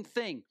important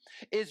thing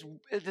is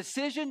a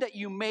decision that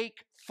you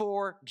make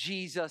for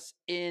Jesus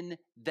in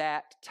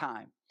that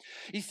time.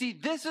 You see,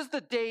 this is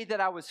the day that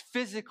I was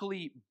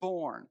physically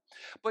born.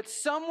 But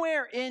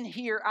somewhere in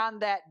here on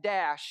that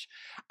dash,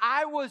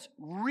 I was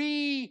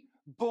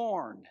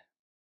reborn.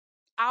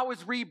 I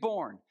was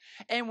reborn.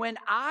 And when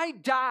I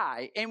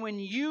die, and when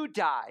you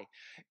die,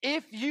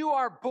 if you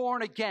are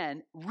born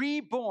again,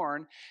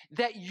 reborn,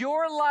 that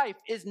your life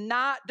is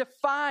not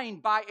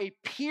defined by a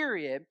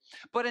period,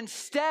 but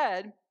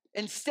instead,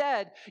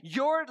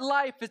 your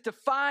life is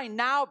defined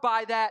now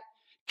by that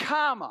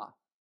comma.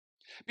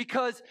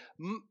 Because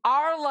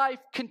our life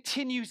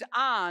continues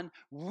on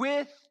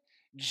with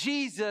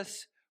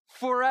Jesus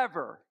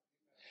forever.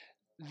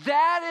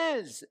 That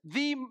is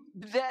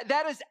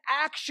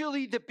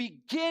actually the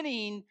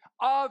beginning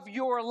of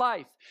your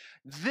life.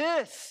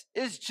 This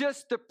is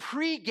just the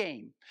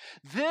pregame.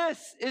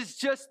 This is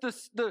just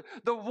the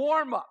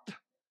warm-up.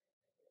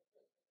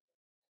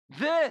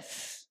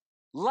 This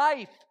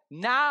life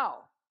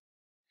now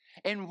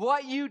and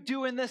what you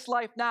do in this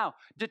life now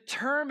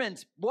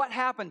determines what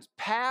happens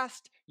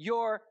past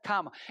your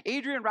comma.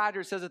 Adrian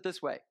Rogers says it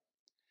this way: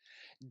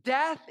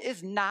 death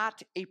is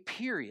not a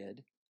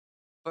period,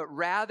 but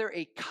rather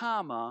a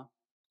comma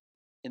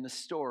in the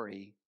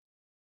story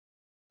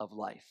of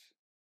life.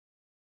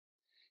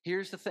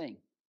 Here's the thing.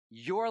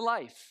 Your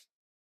life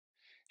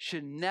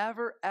should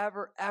never,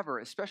 ever, ever,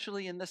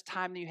 especially in this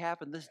time that you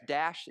have, in this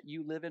dash that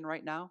you live in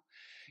right now,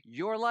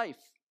 your life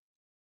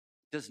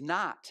does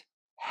not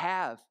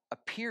have a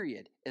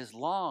period as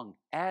long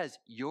as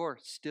you're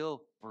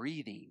still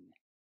breathing.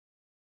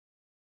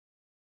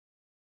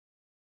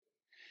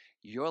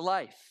 Your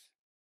life,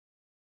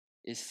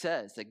 it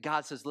says that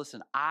God says,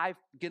 listen, I'm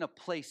going to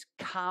place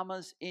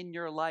commas in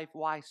your life.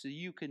 Why? So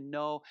you can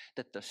know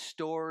that the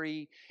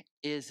story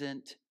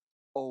isn't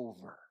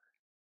over.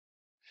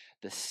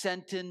 The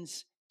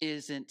sentence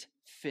isn't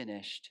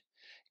finished.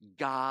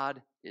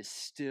 God is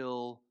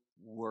still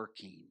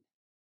working.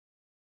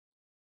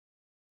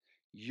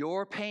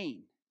 Your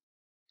pain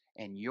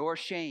and your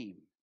shame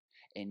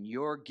and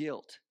your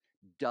guilt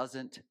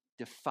doesn't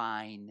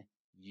define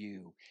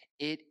you.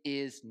 It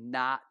is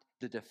not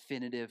the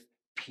definitive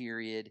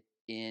period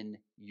in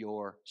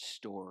your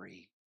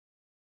story.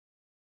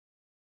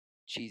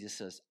 Jesus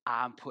says,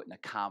 I'm putting a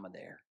comma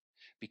there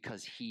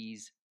because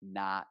he's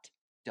not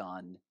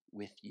done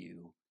with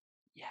you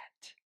yet.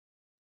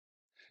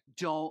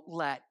 Don't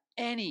let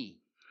any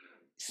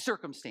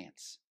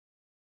circumstance,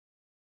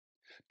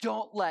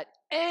 don't let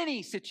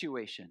any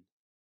situation,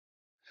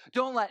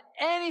 don't let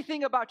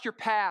anything about your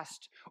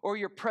past or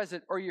your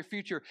present or your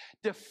future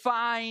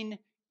define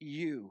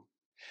you.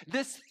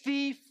 This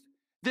thief,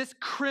 this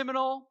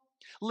criminal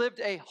lived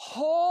a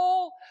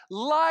whole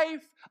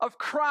life of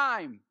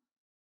crime.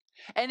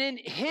 And in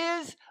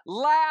his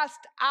last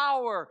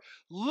hour,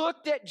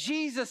 looked at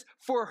Jesus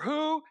for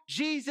who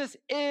Jesus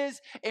is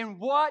and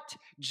what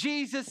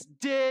Jesus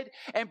did.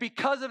 And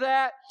because of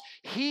that,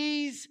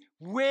 he's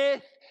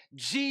with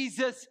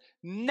Jesus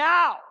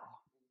now.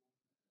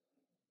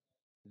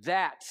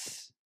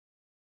 That's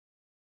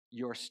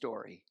your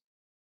story.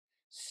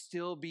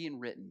 still being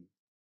written.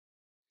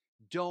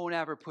 Don't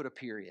ever put a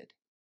period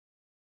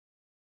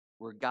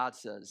where God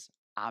says,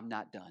 I'm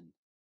not done.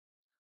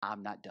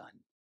 I'm not done.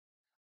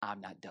 I'm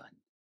not done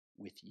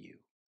with you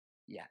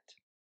yet.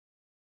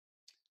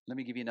 Let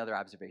me give you another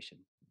observation.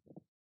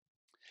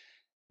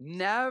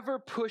 Never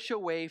push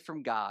away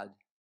from God,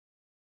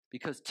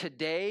 because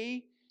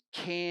today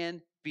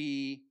can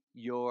be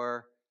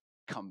your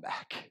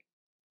comeback.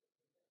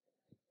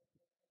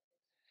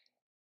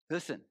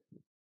 Listen,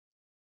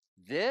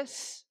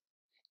 this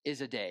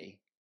is a day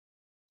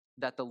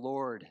that the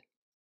Lord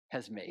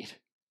has made.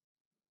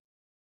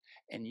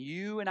 And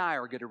you and I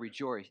are going to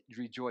rejoice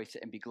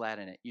and be glad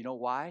in it. You know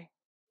why?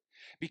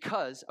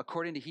 Because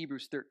according to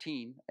Hebrews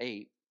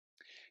 13:8,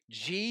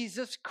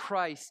 Jesus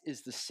Christ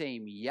is the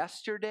same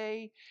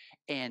yesterday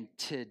and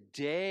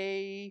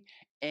today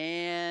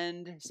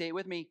and, say it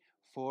with me,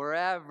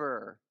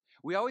 forever.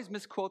 We always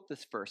misquote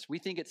this verse. We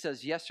think it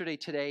says yesterday,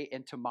 today,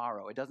 and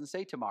tomorrow. It doesn't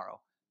say tomorrow.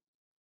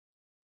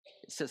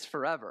 It says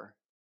forever,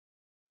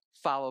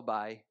 followed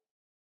by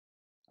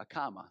a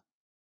comma.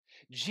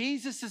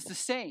 Jesus is the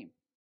same.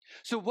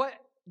 So what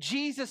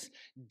Jesus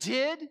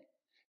did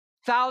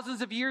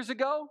thousands of years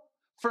ago,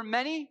 for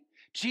many,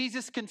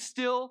 Jesus can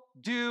still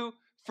do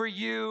for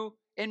you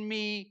and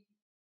me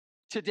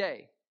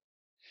today.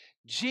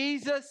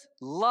 Jesus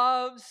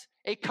loves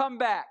a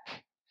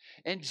comeback,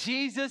 and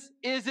Jesus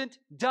isn't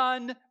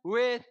done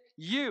with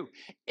you.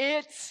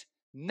 It's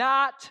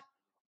not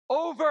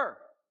over.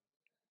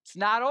 It's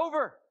not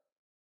over.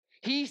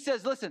 He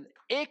says, listen,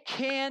 it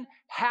can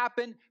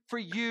happen for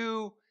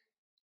you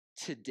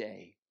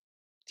today.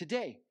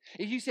 Today.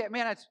 If you say,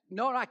 man,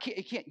 no, I can't,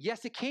 it can't.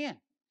 Yes, it can.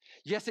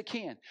 Yes, it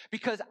can.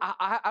 Because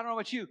I don't know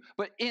about you,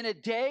 but in a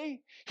day,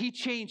 he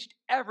changed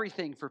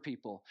everything for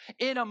people.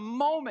 In a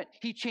moment,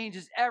 he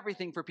changes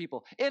everything for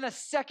people. In a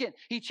second,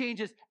 he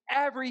changes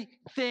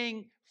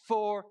everything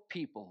for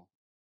people.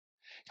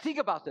 Think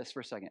about this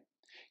for a second.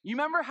 You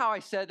remember how I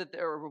said that,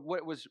 or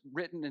what was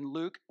written in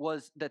Luke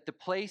was that the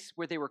place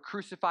where they were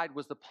crucified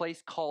was the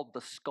place called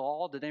the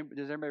skull? Does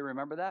anybody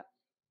remember that?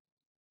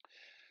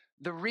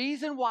 The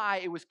reason why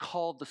it was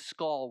called the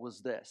skull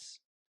was this.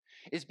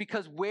 Is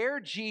because where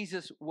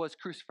Jesus was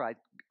crucified,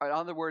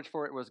 other words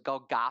for it was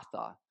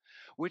Golgotha,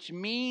 which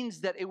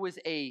means that it was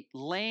a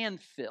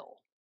landfill.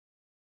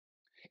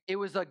 It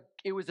was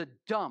a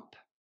dump.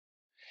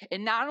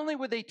 And not only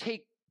would they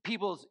take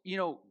people's,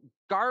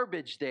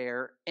 garbage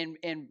there and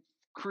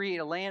create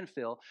a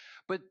landfill,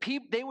 but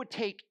they would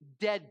take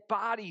dead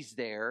bodies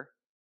there,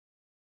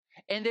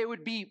 and they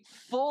would be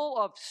full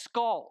of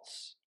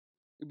skulls.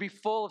 It would be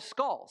full of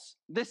skulls.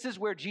 This is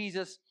where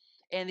Jesus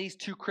and these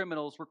two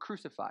criminals were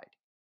crucified.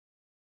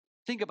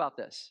 Think about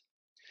this.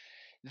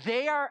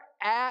 They are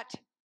at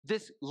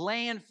this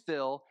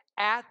landfill,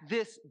 at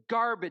this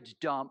garbage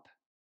dump,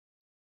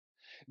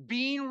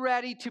 being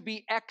ready to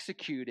be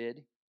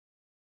executed.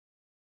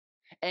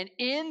 And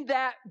in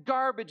that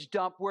garbage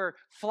dump where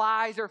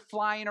flies are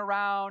flying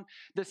around,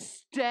 the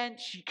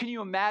stench, can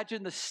you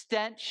imagine the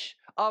stench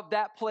of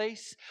that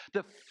place?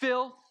 The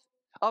filth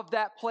of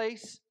that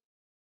place?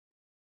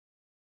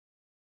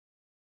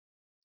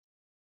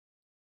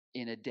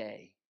 In a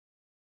day,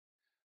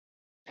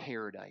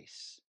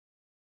 paradise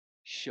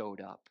showed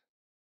up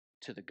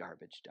to the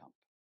garbage dump.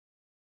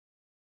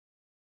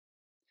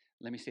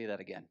 Let me say that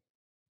again.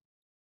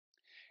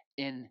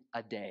 In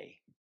a day,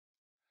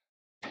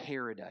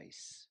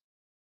 paradise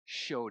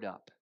showed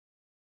up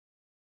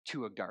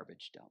to a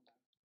garbage dump.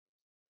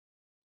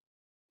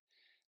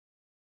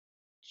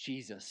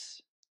 Jesus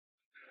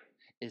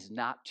is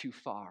not too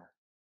far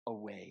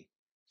away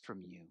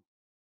from you.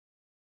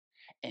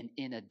 And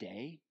in a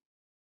day,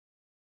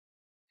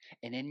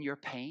 and in your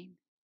pain,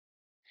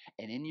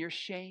 and in your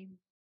shame,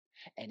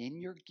 and in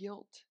your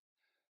guilt,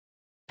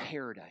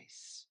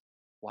 paradise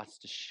wants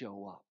to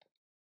show up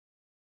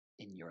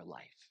in your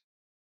life.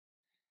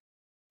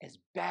 As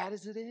bad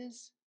as it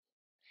is,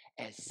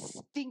 as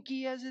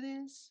stinky as it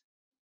is,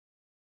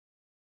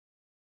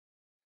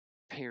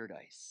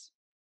 paradise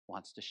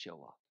wants to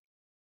show up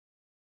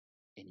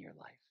in your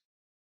life.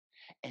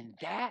 And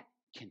that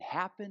can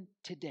happen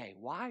today.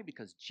 Why?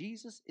 Because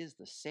Jesus is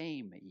the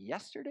same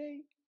yesterday,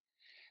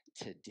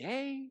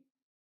 today,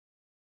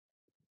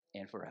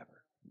 and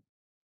forever.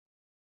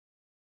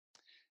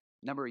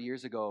 A number of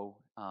years ago,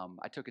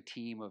 I took a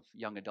team of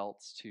young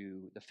adults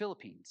to the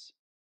Philippines.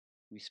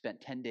 We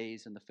spent 10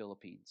 days in the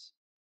Philippines.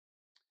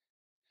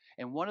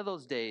 And one of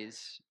those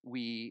days,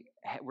 we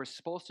were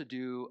supposed to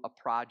do a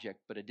project,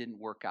 but it didn't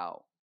work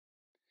out.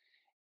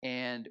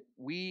 And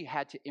we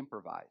had to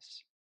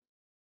improvise.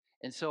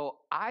 And so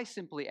I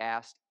simply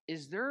asked,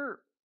 is there,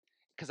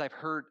 because I've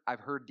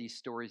heard these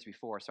stories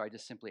before, so I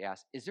just simply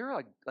asked, is there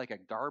a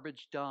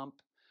garbage dump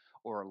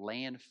or a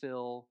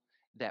landfill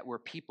where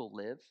people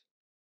live?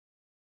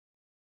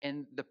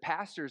 And the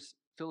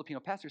Filipino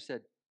pastor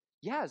said,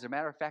 yeah, as a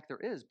matter of fact, there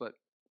is, but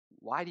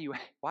why do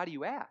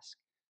you ask?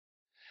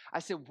 I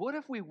said, what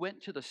if we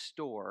went to the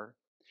store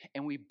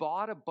and we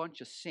bought a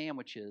bunch of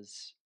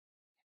sandwiches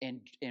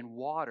and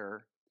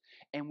water,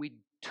 and we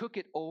took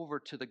it over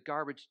to the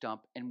garbage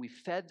dump, and we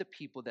fed the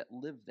people that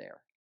live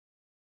there.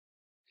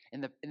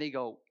 And they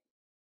go,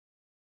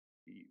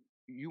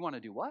 you want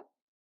to do what?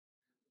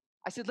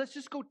 I said, let's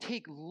just go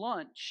take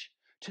lunch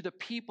to the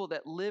people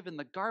that live in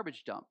the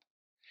garbage dump.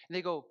 And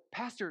they go,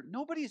 Pastor,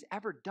 nobody's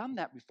ever done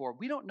that before.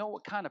 We don't know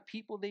what kind of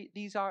people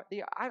these are.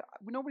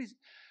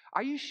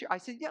 Are you sure? I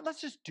said, yeah,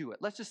 let's just do it.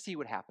 Let's just see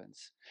what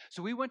happens.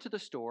 So we went to the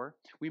store.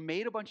 We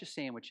made a bunch of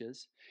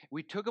sandwiches.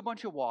 We took a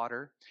bunch of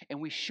water,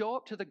 and we show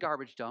up to the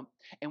garbage dump,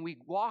 and we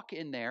walk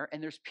in there,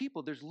 and there's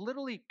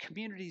literally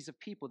communities of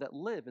people that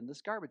live in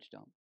this garbage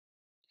dump.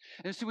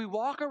 And so we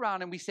walk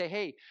around and we say,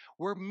 hey,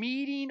 we're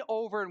meeting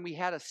over, and we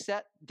had a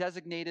set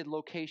designated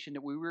location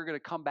that we were going to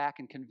come back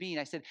and convene.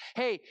 I said,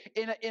 hey,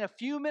 in a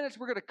few minutes,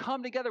 we're going to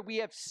come together. We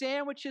have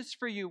sandwiches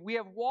for you. We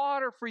have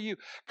water for you.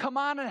 Come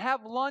on and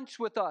have lunch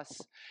with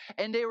us.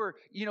 And they were,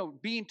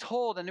 being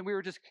told, and then we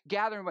were just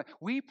gathering.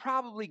 We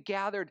probably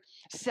gathered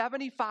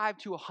 75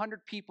 to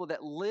 100 people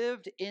that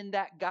lived in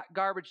that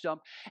garbage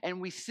dump, and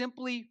we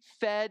simply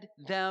fed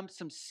them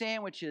some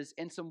sandwiches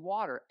and some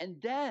water. And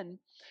then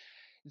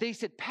they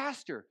said,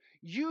 Pastor,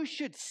 you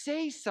should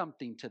say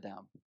something to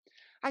them.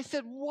 I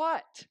said,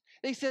 what?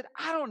 They said,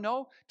 I don't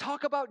know,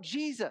 talk about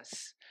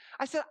Jesus.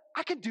 I said,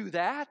 I could do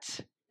that.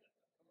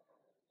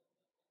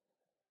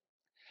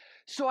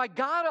 So I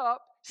got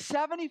up,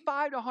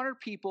 75 to 100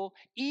 people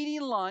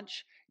eating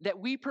lunch that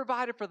we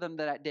provided for them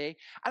that day,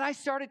 and I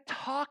started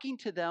talking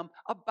to them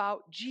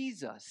about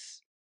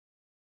Jesus.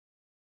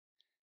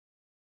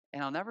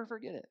 And I'll never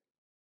forget it.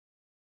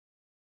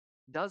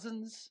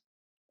 Dozens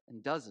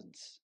and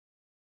dozens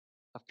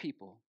of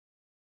people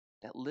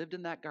that lived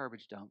in that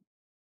garbage dump,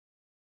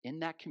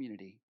 in that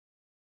community,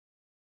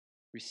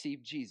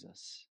 received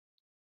Jesus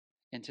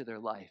into their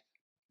life.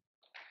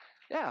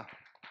 Yeah,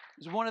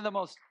 it was one of the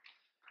most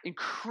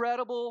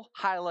incredible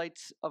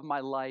highlights of my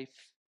life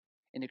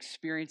and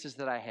experiences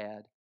that I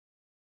had.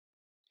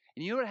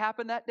 And you know what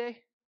happened that day?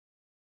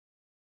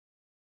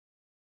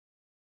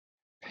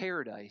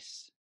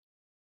 Paradise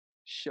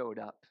showed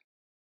up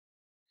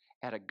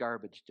at a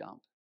garbage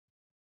dump.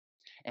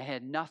 It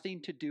had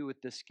nothing to do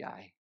with this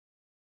guy.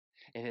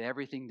 It had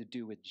everything to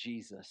do with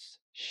Jesus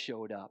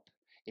showed up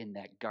in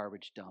that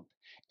garbage dump.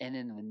 And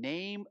in the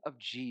name of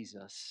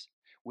Jesus,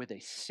 with a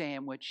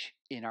sandwich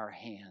in our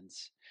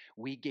hands,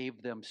 we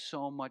gave them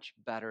so much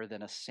better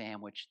than a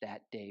sandwich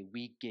that day.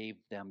 We gave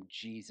them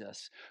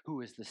Jesus,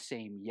 who is the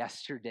same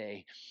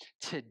yesterday,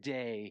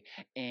 today,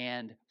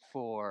 and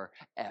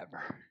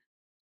forever.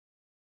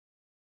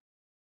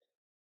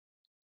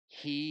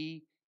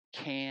 He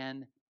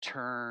can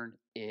turn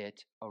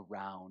it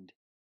around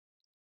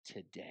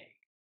today.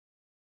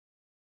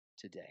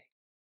 Today.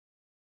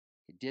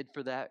 He did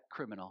for that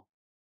criminal.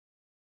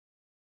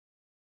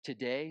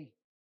 Today,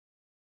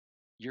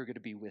 you're going to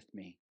be with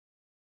me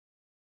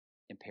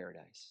in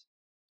paradise.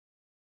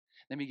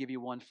 Let me give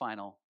you one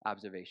final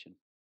observation.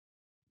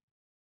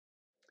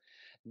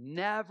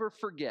 Never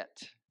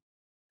forget,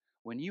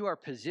 when you are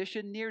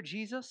positioned near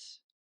Jesus,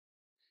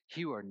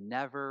 you are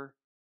never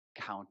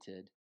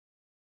counted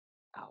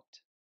out.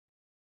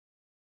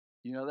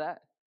 You know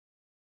that?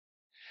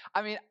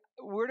 I mean,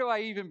 where do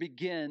I even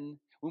begin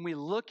when we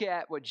look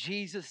at what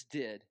Jesus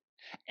did?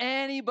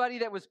 Anybody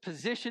that was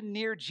positioned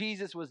near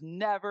Jesus was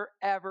never,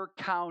 ever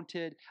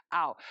counted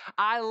out.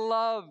 I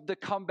love the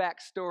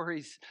comeback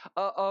stories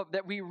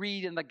that we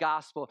read in the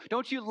gospel.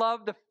 Don't you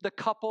love the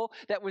couple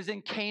that was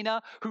in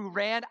Cana who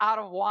ran out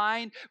of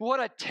wine? What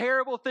a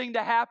terrible thing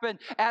to happen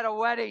at a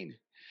wedding.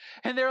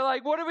 And they're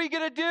like, what are we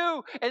going to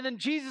do? And then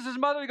Jesus'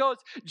 mother goes,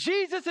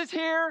 Jesus is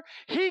here.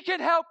 He can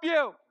help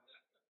you.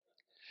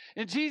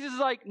 And Jesus is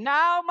like,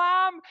 now,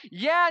 Mom?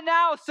 Yeah,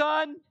 now,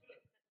 son.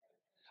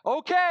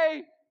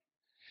 Okay.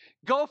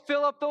 Go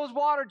fill up those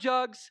water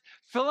jugs.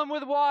 Fill them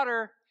with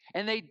water.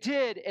 And they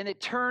did, and it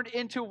turned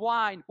into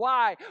wine.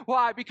 Why?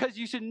 Why? Because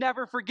you should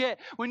never forget,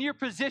 when you're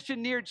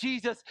positioned near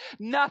Jesus,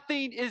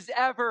 nothing is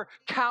ever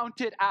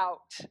counted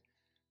out.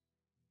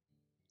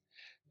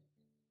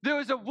 There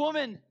was a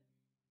woman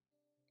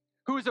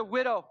who was a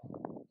widow,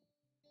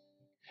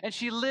 and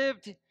she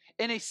lived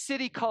in a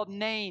city called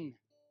Nain.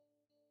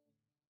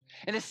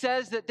 And it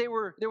says that there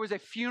was a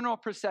funeral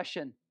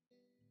procession.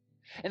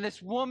 And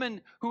this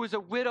woman who was a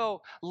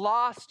widow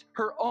lost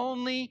her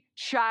only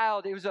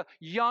child. It was a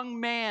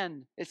young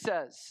man, it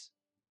says.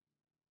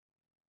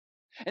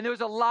 And there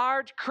was a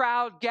large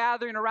crowd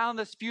gathering around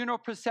this funeral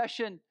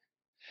procession.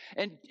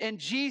 And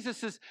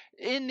Jesus is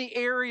in the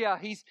area.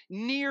 He's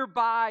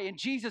nearby. And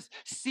Jesus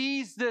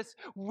sees this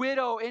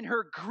widow in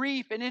her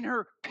grief and in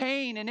her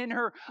pain and in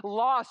her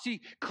loss.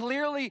 She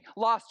clearly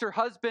lost her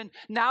husband.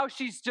 Now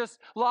she's just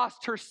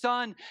lost her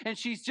son. And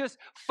she's just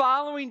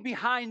following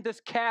behind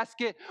this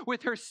casket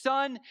with her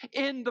son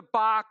in the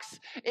box,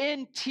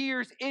 in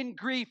tears, in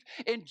grief.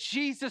 And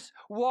Jesus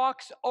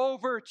walks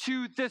over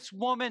to this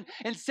woman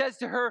and says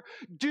to her,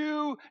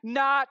 do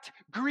not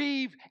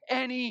grieve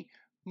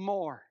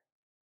anymore.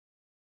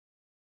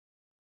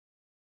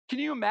 Can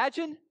you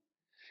imagine?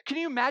 Can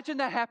you imagine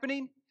that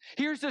happening?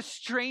 Here's a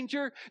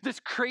stranger, this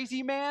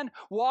crazy man,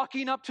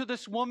 walking up to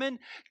this woman,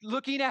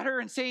 looking at her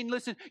and saying,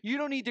 listen, you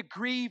don't need to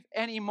grieve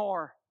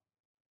anymore.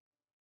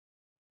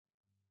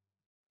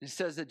 It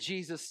says that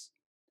Jesus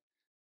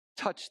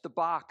touched the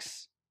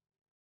box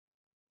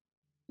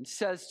and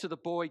says to the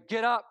boy,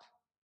 get up.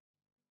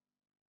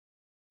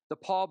 The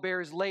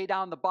pallbearers lay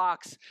down the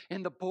box,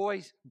 and the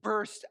boy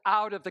burst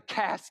out of the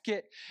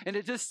casket. And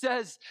it just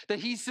says that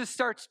he just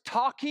starts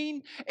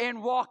talking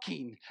and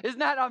walking. Isn't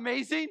that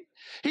amazing?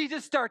 He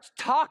just starts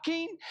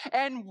talking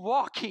and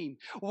walking.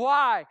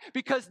 Why?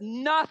 Because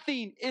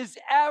nothing is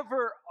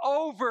ever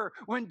over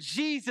when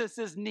Jesus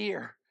is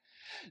near.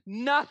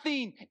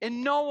 Nothing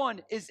and no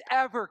one is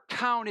ever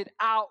counted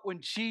out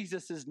when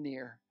Jesus is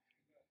near.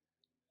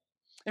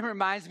 It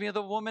reminds me of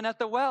the woman at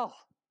the well.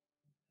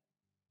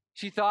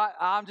 She thought,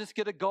 I'm just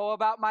going to go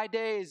about my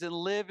days and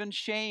live in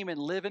shame and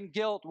live in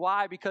guilt.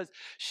 Why? Because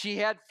she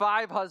had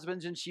 5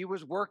 husbands and she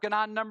was working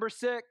on number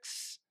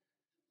 6.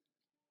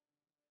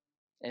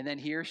 And then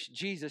here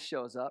Jesus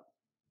shows up.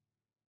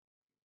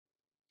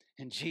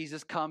 And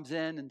Jesus comes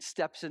in and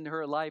steps into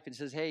her life and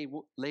says, hey,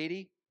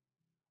 lady,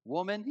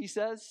 woman, he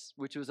says,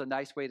 which was a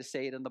nice way to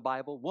say it in the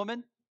Bible.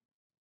 Woman,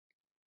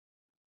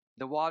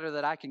 the water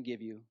that I can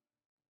give you,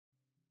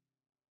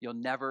 you'll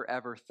never,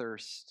 ever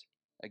thirst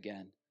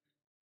again.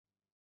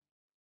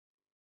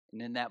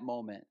 And in that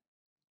moment,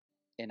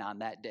 and on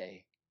that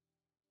day,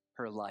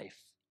 her life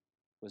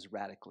was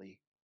radically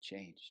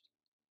changed.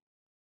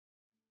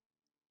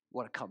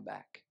 What a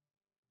comeback.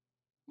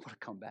 What a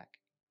comeback.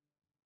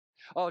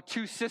 Oh,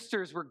 2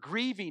 sisters were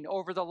grieving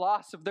over the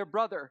loss of their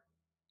brother.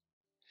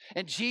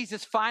 And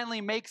Jesus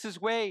finally makes his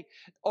way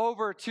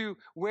over to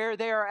where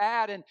they are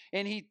at,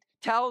 and he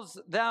tells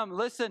them,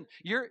 listen,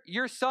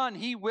 your son,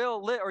 he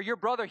will live, or your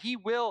brother, he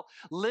will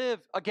live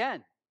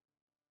again.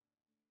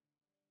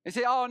 They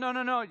say, oh,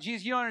 no,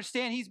 Jesus, you don't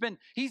understand. He's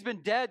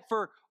been dead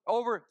for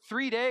over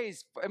 3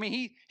 days. I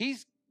mean,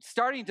 he's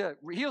starting to,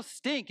 he'll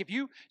stink. If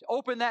you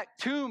open that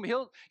tomb,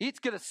 it's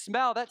going to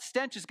smell. That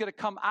stench is going to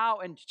come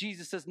out. And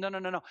Jesus says,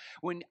 no.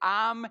 When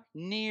I'm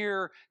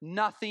near,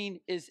 nothing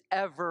is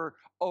ever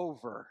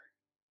over.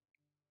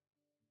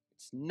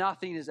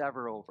 Nothing is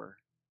ever over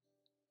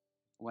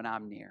when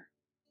I'm near.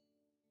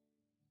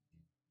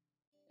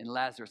 And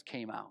Lazarus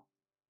came out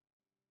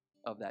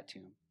of that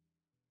tomb.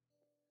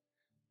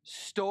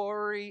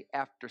 Story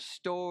after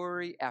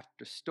story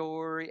after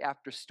story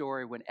after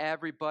story. When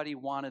everybody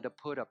wanted to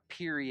put a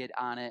period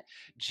on it,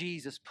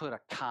 Jesus put a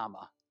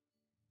comma.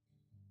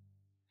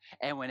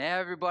 And when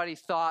everybody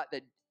thought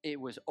that it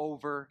was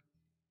over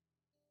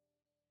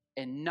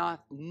and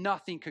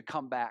nothing could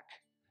come back,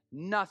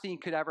 nothing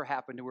could ever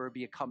happen to where it would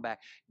be a comeback.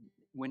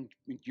 When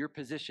you're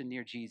positioned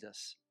near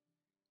Jesus,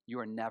 you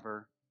are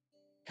never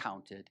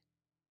counted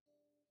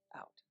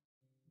out.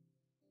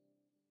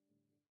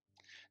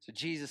 So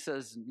Jesus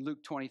says in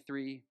Luke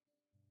 23,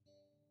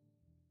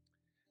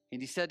 and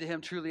he said to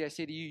him, truly I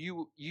say to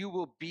you, you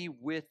will be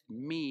with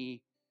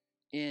me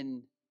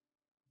in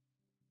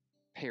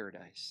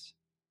paradise.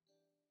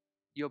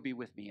 You'll be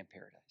with me in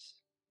paradise.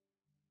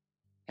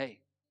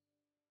 Hey,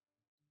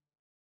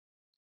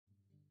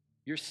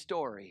 your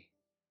story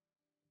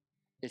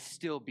is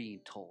still being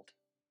told.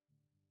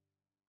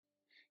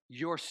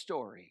 Your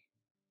story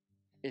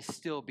is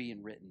still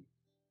being written.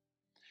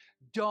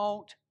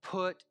 Don't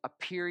put a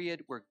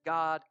period where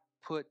God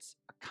puts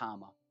a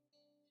comma.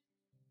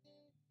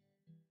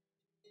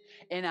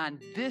 And on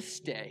this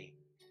day,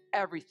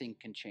 everything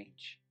can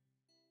change.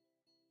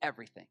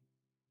 Everything.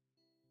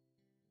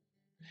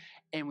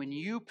 And when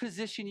you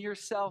position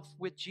yourself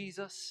with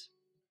Jesus,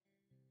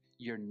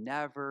 you're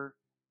never,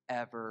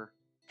 ever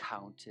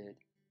counted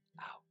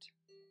out.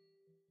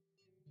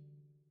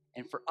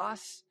 And for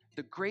us,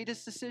 the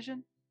greatest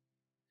decision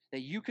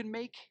that you can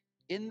make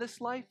in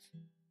this life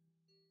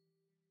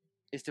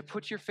is to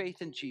put your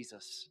faith in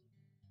Jesus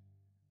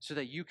so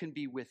that you can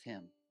be with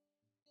him.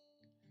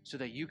 So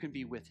that you can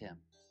be with him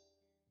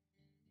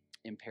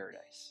in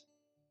paradise.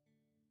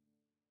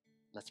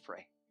 Let's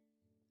pray.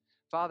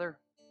 Father,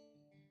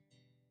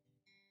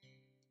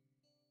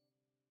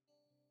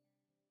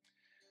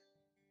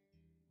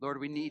 Lord,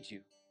 we need you.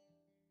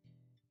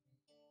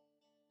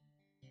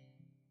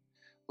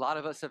 A lot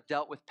of us have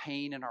dealt with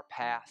pain in our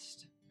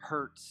past,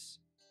 hurts,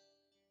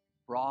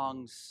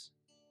 wrongs.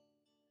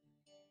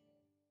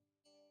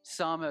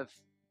 Some have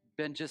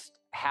been just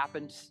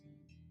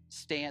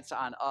happenstance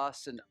on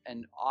us,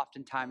 and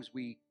oftentimes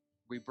we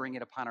bring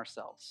it upon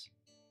ourselves.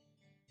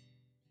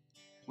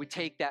 We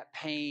take that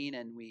pain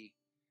and we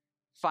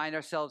find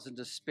ourselves in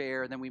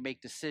despair, and then we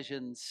make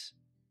decisions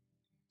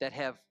that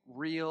have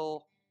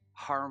real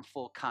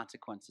harmful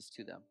consequences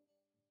to them.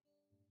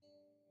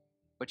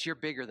 But you're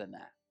bigger than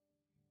that.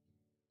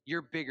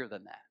 You're bigger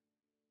than that.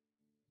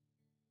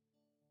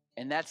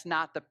 And that's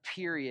not the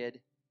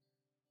period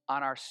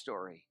on our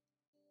story.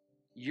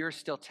 You're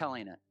still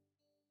telling it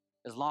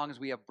as long as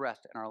we have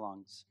breath in our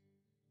lungs.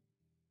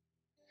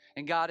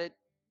 And God,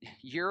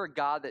 you're a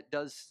God that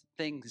does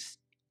things,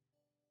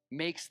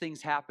 makes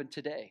things happen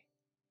today.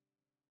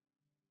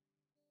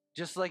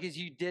 just like as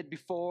you did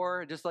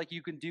before, just like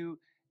you can do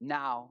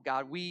now.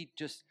 God, we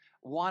just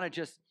want to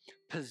just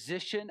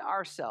position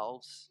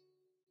ourselves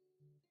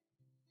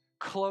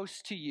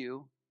close to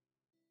you.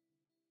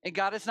 And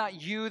God, it's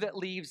not you that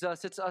leaves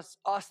us. It's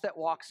us that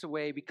walks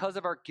away because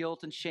of our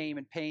guilt and shame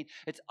and pain.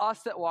 It's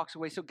us that walks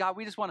away. So God,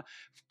 we just want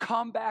to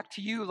come back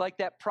to you like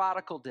that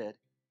prodigal did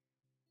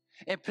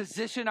and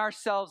position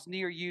ourselves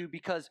near you,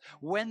 because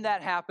when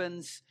that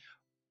happens,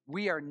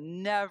 we are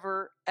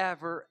never,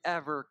 ever,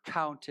 ever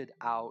counted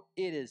out.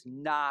 It is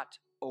not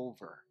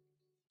over.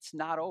 It's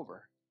not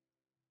over.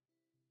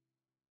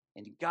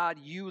 And God,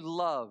 you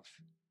love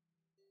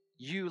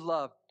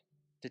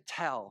to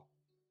tell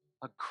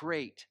a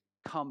great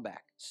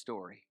comeback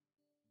story.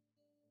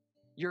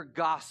 Your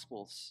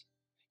gospels,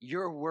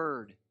 your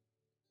word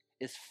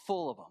is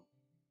full of them,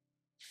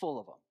 full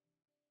of them.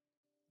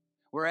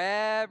 Where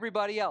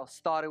everybody else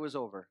thought it was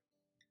over.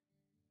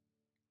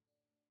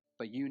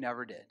 But you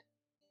never did.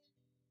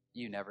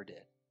 You never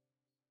did.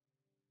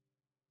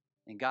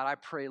 And God, I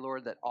pray,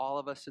 Lord, that all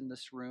of us in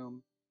this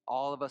room,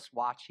 all of us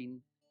watching,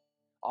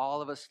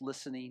 all of us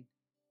listening,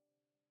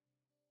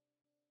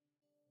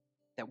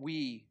 that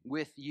we,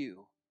 with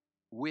you,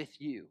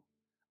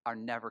 are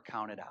never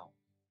counted out.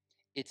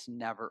 It's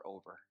never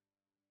over.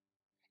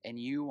 And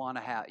you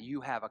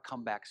have a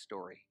comeback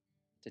story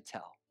to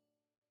tell.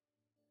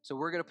 So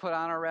we're going to put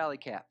on our rally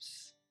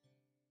caps,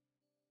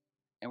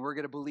 and we're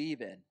going to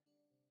believe in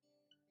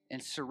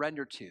and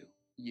surrender to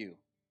you,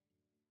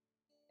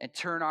 and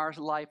turn our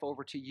life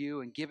over to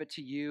you and give it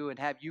to you and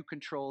have you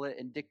control it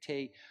and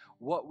dictate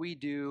what we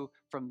do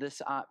from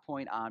this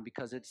point on,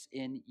 because it's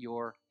in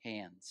your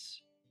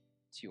hands.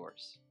 It's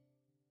yours.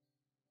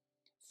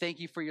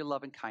 Thank you for your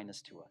love and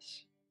kindness to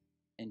us.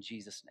 In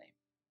Jesus'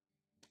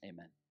 name,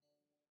 amen.